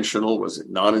intentional? Was it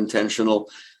not intentional?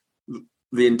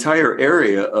 The entire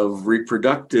area of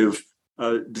reproductive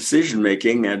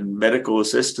decision-making and medical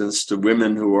assistance to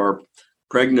women who are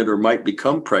pregnant or might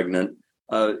become pregnant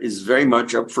is very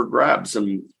much up for grabs.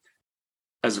 And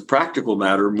as a practical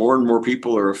matter, more and more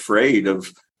people are afraid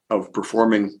of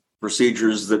performing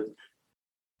procedures that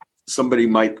somebody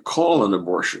might call an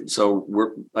abortion. So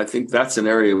I think that's an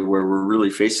area where we're really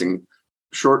facing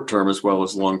short-term as well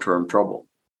as long-term trouble.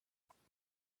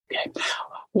 Okay.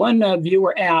 One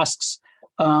viewer asks,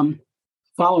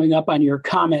 following up on your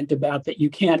comment about that you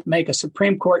can't make a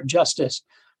Supreme Court justice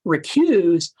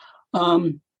recuse,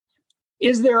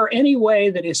 is there any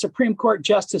way that a Supreme Court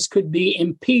justice could be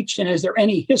impeached, and is there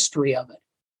any history of it?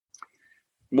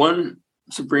 One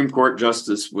Supreme Court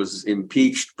justice was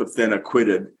impeached but then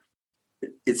acquitted.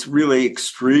 It's really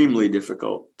extremely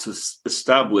difficult to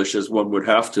establish, as one would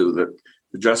have to, that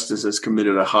the justice has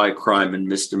committed a high crime and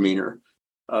misdemeanor.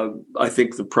 I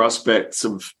think the prospects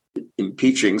of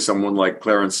impeaching someone like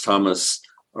Clarence Thomas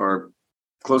are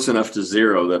close enough to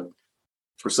zero that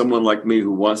for someone like me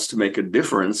who wants to make a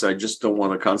difference, I just don't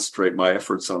want to concentrate my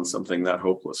efforts on something that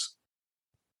hopeless.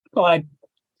 Well,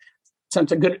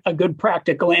 sounds a good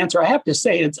practical answer. I have to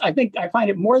say, I find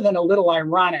it more than a little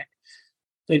ironic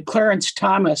that Clarence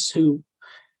Thomas, who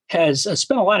has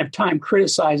spent a lot of time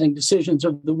criticizing decisions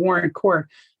of the Warren Court,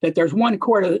 that there's one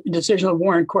decision of the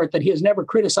Warren Court that he has never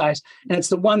criticized, and it's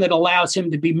the one that allows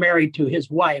him to be married to his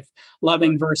wife,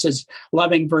 Loving versus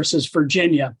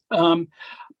Virginia.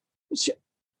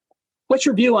 What's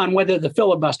your view on whether the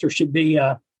filibuster should be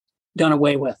done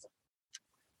away with?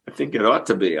 I think it ought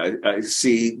to be. I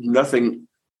see nothing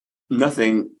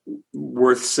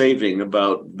worth saving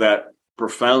about that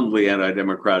profoundly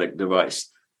anti-democratic device.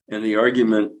 And the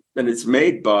argument, and it's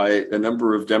made by a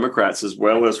number of Democrats as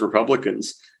well as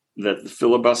Republicans, that the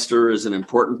filibuster is an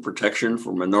important protection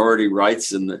for minority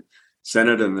rights in the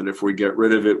Senate, and that if we get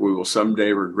rid of it, we will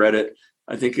someday regret it.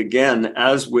 I think, again,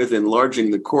 as with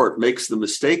enlarging the court, makes the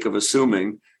mistake of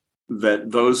assuming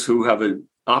that those who have an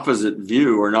opposite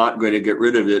view are not going to get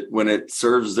rid of it when it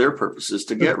serves their purposes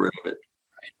to get rid of it.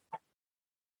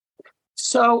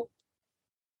 So,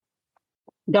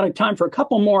 got a time for a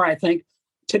couple more, I think.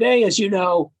 Today, as you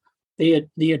know,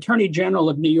 the Attorney General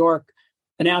of New York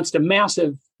announced a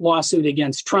massive lawsuit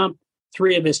against Trump,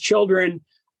 3 of his children,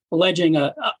 alleging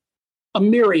a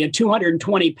myriad,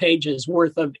 220 pages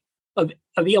worth of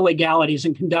illegalities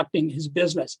in conducting his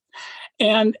business.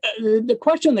 And the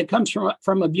question that comes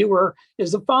from a viewer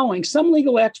is the following. Some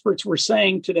legal experts were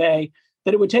saying today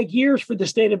that it would take years for the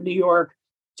state of New York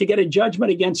to get a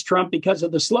judgment against Trump because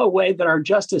of the slow way that our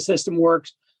justice system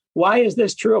works. Why is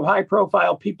this true of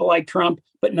high-profile people like Trump,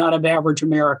 but not of average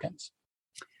Americans?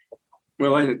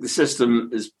 Well, I think the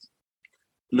system is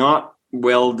not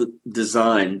well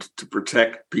designed to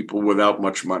protect people without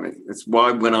much money. It's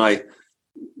why when I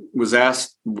was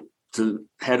asked to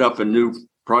head up a new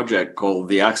project called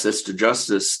the Access to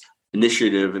Justice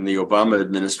Initiative in the Obama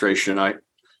administration, I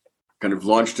kind of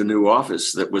launched a new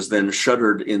office that was then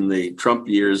shuttered in the Trump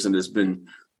years and has been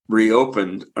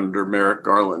reopened under Merrick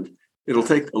Garland. It'll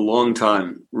take a long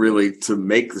time, really, to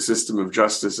make the system of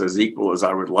justice as equal as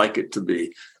I would like it to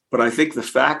be. But I think the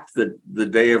fact that the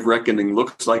day of reckoning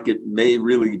looks like it may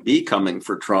really be coming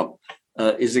for Trump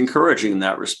is encouraging in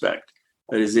that respect.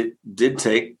 That is, it did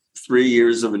take 3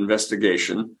 years of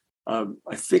investigation, I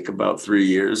think about 3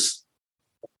 years,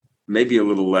 maybe a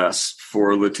little less,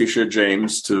 for Letitia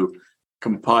James to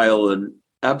compile an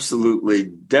absolutely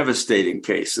devastating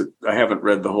case. I haven't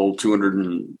read the whole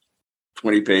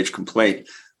 220-page complaint,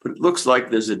 but it looks like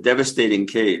there's a devastating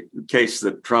case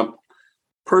that Trump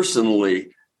personally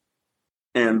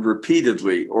and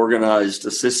repeatedly organized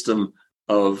a system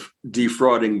of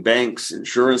defrauding banks,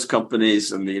 insurance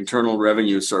companies, and the Internal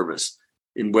Revenue Service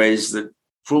in ways that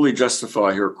fully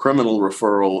justify her criminal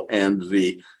referral and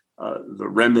the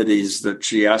remedies that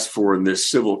she asked for in this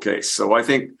civil case. So I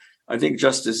think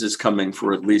justice is coming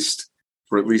for at least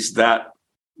that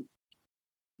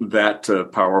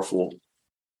powerful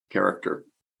character.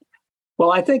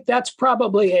 Well, I think that's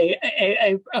probably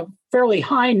a fairly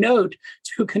high note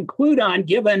to conclude on,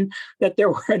 given that there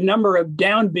were a number of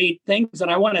downbeat things. And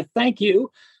I want to thank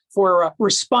you for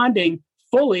responding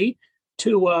fully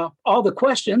to all the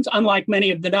questions, unlike many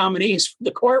of the nominees for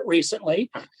the court recently.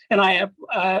 And I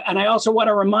also want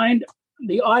to remind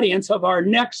the audience of our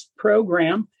next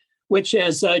program, which,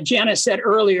 as Janice said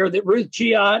earlier, that Ruth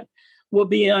Giat will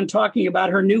be on talking about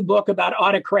her new book about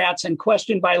autocrats and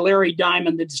questioned by Larry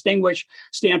Diamond, the distinguished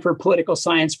Stanford political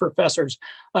science professors.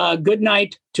 Good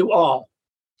night to all.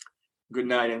 Good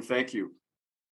night, and thank you.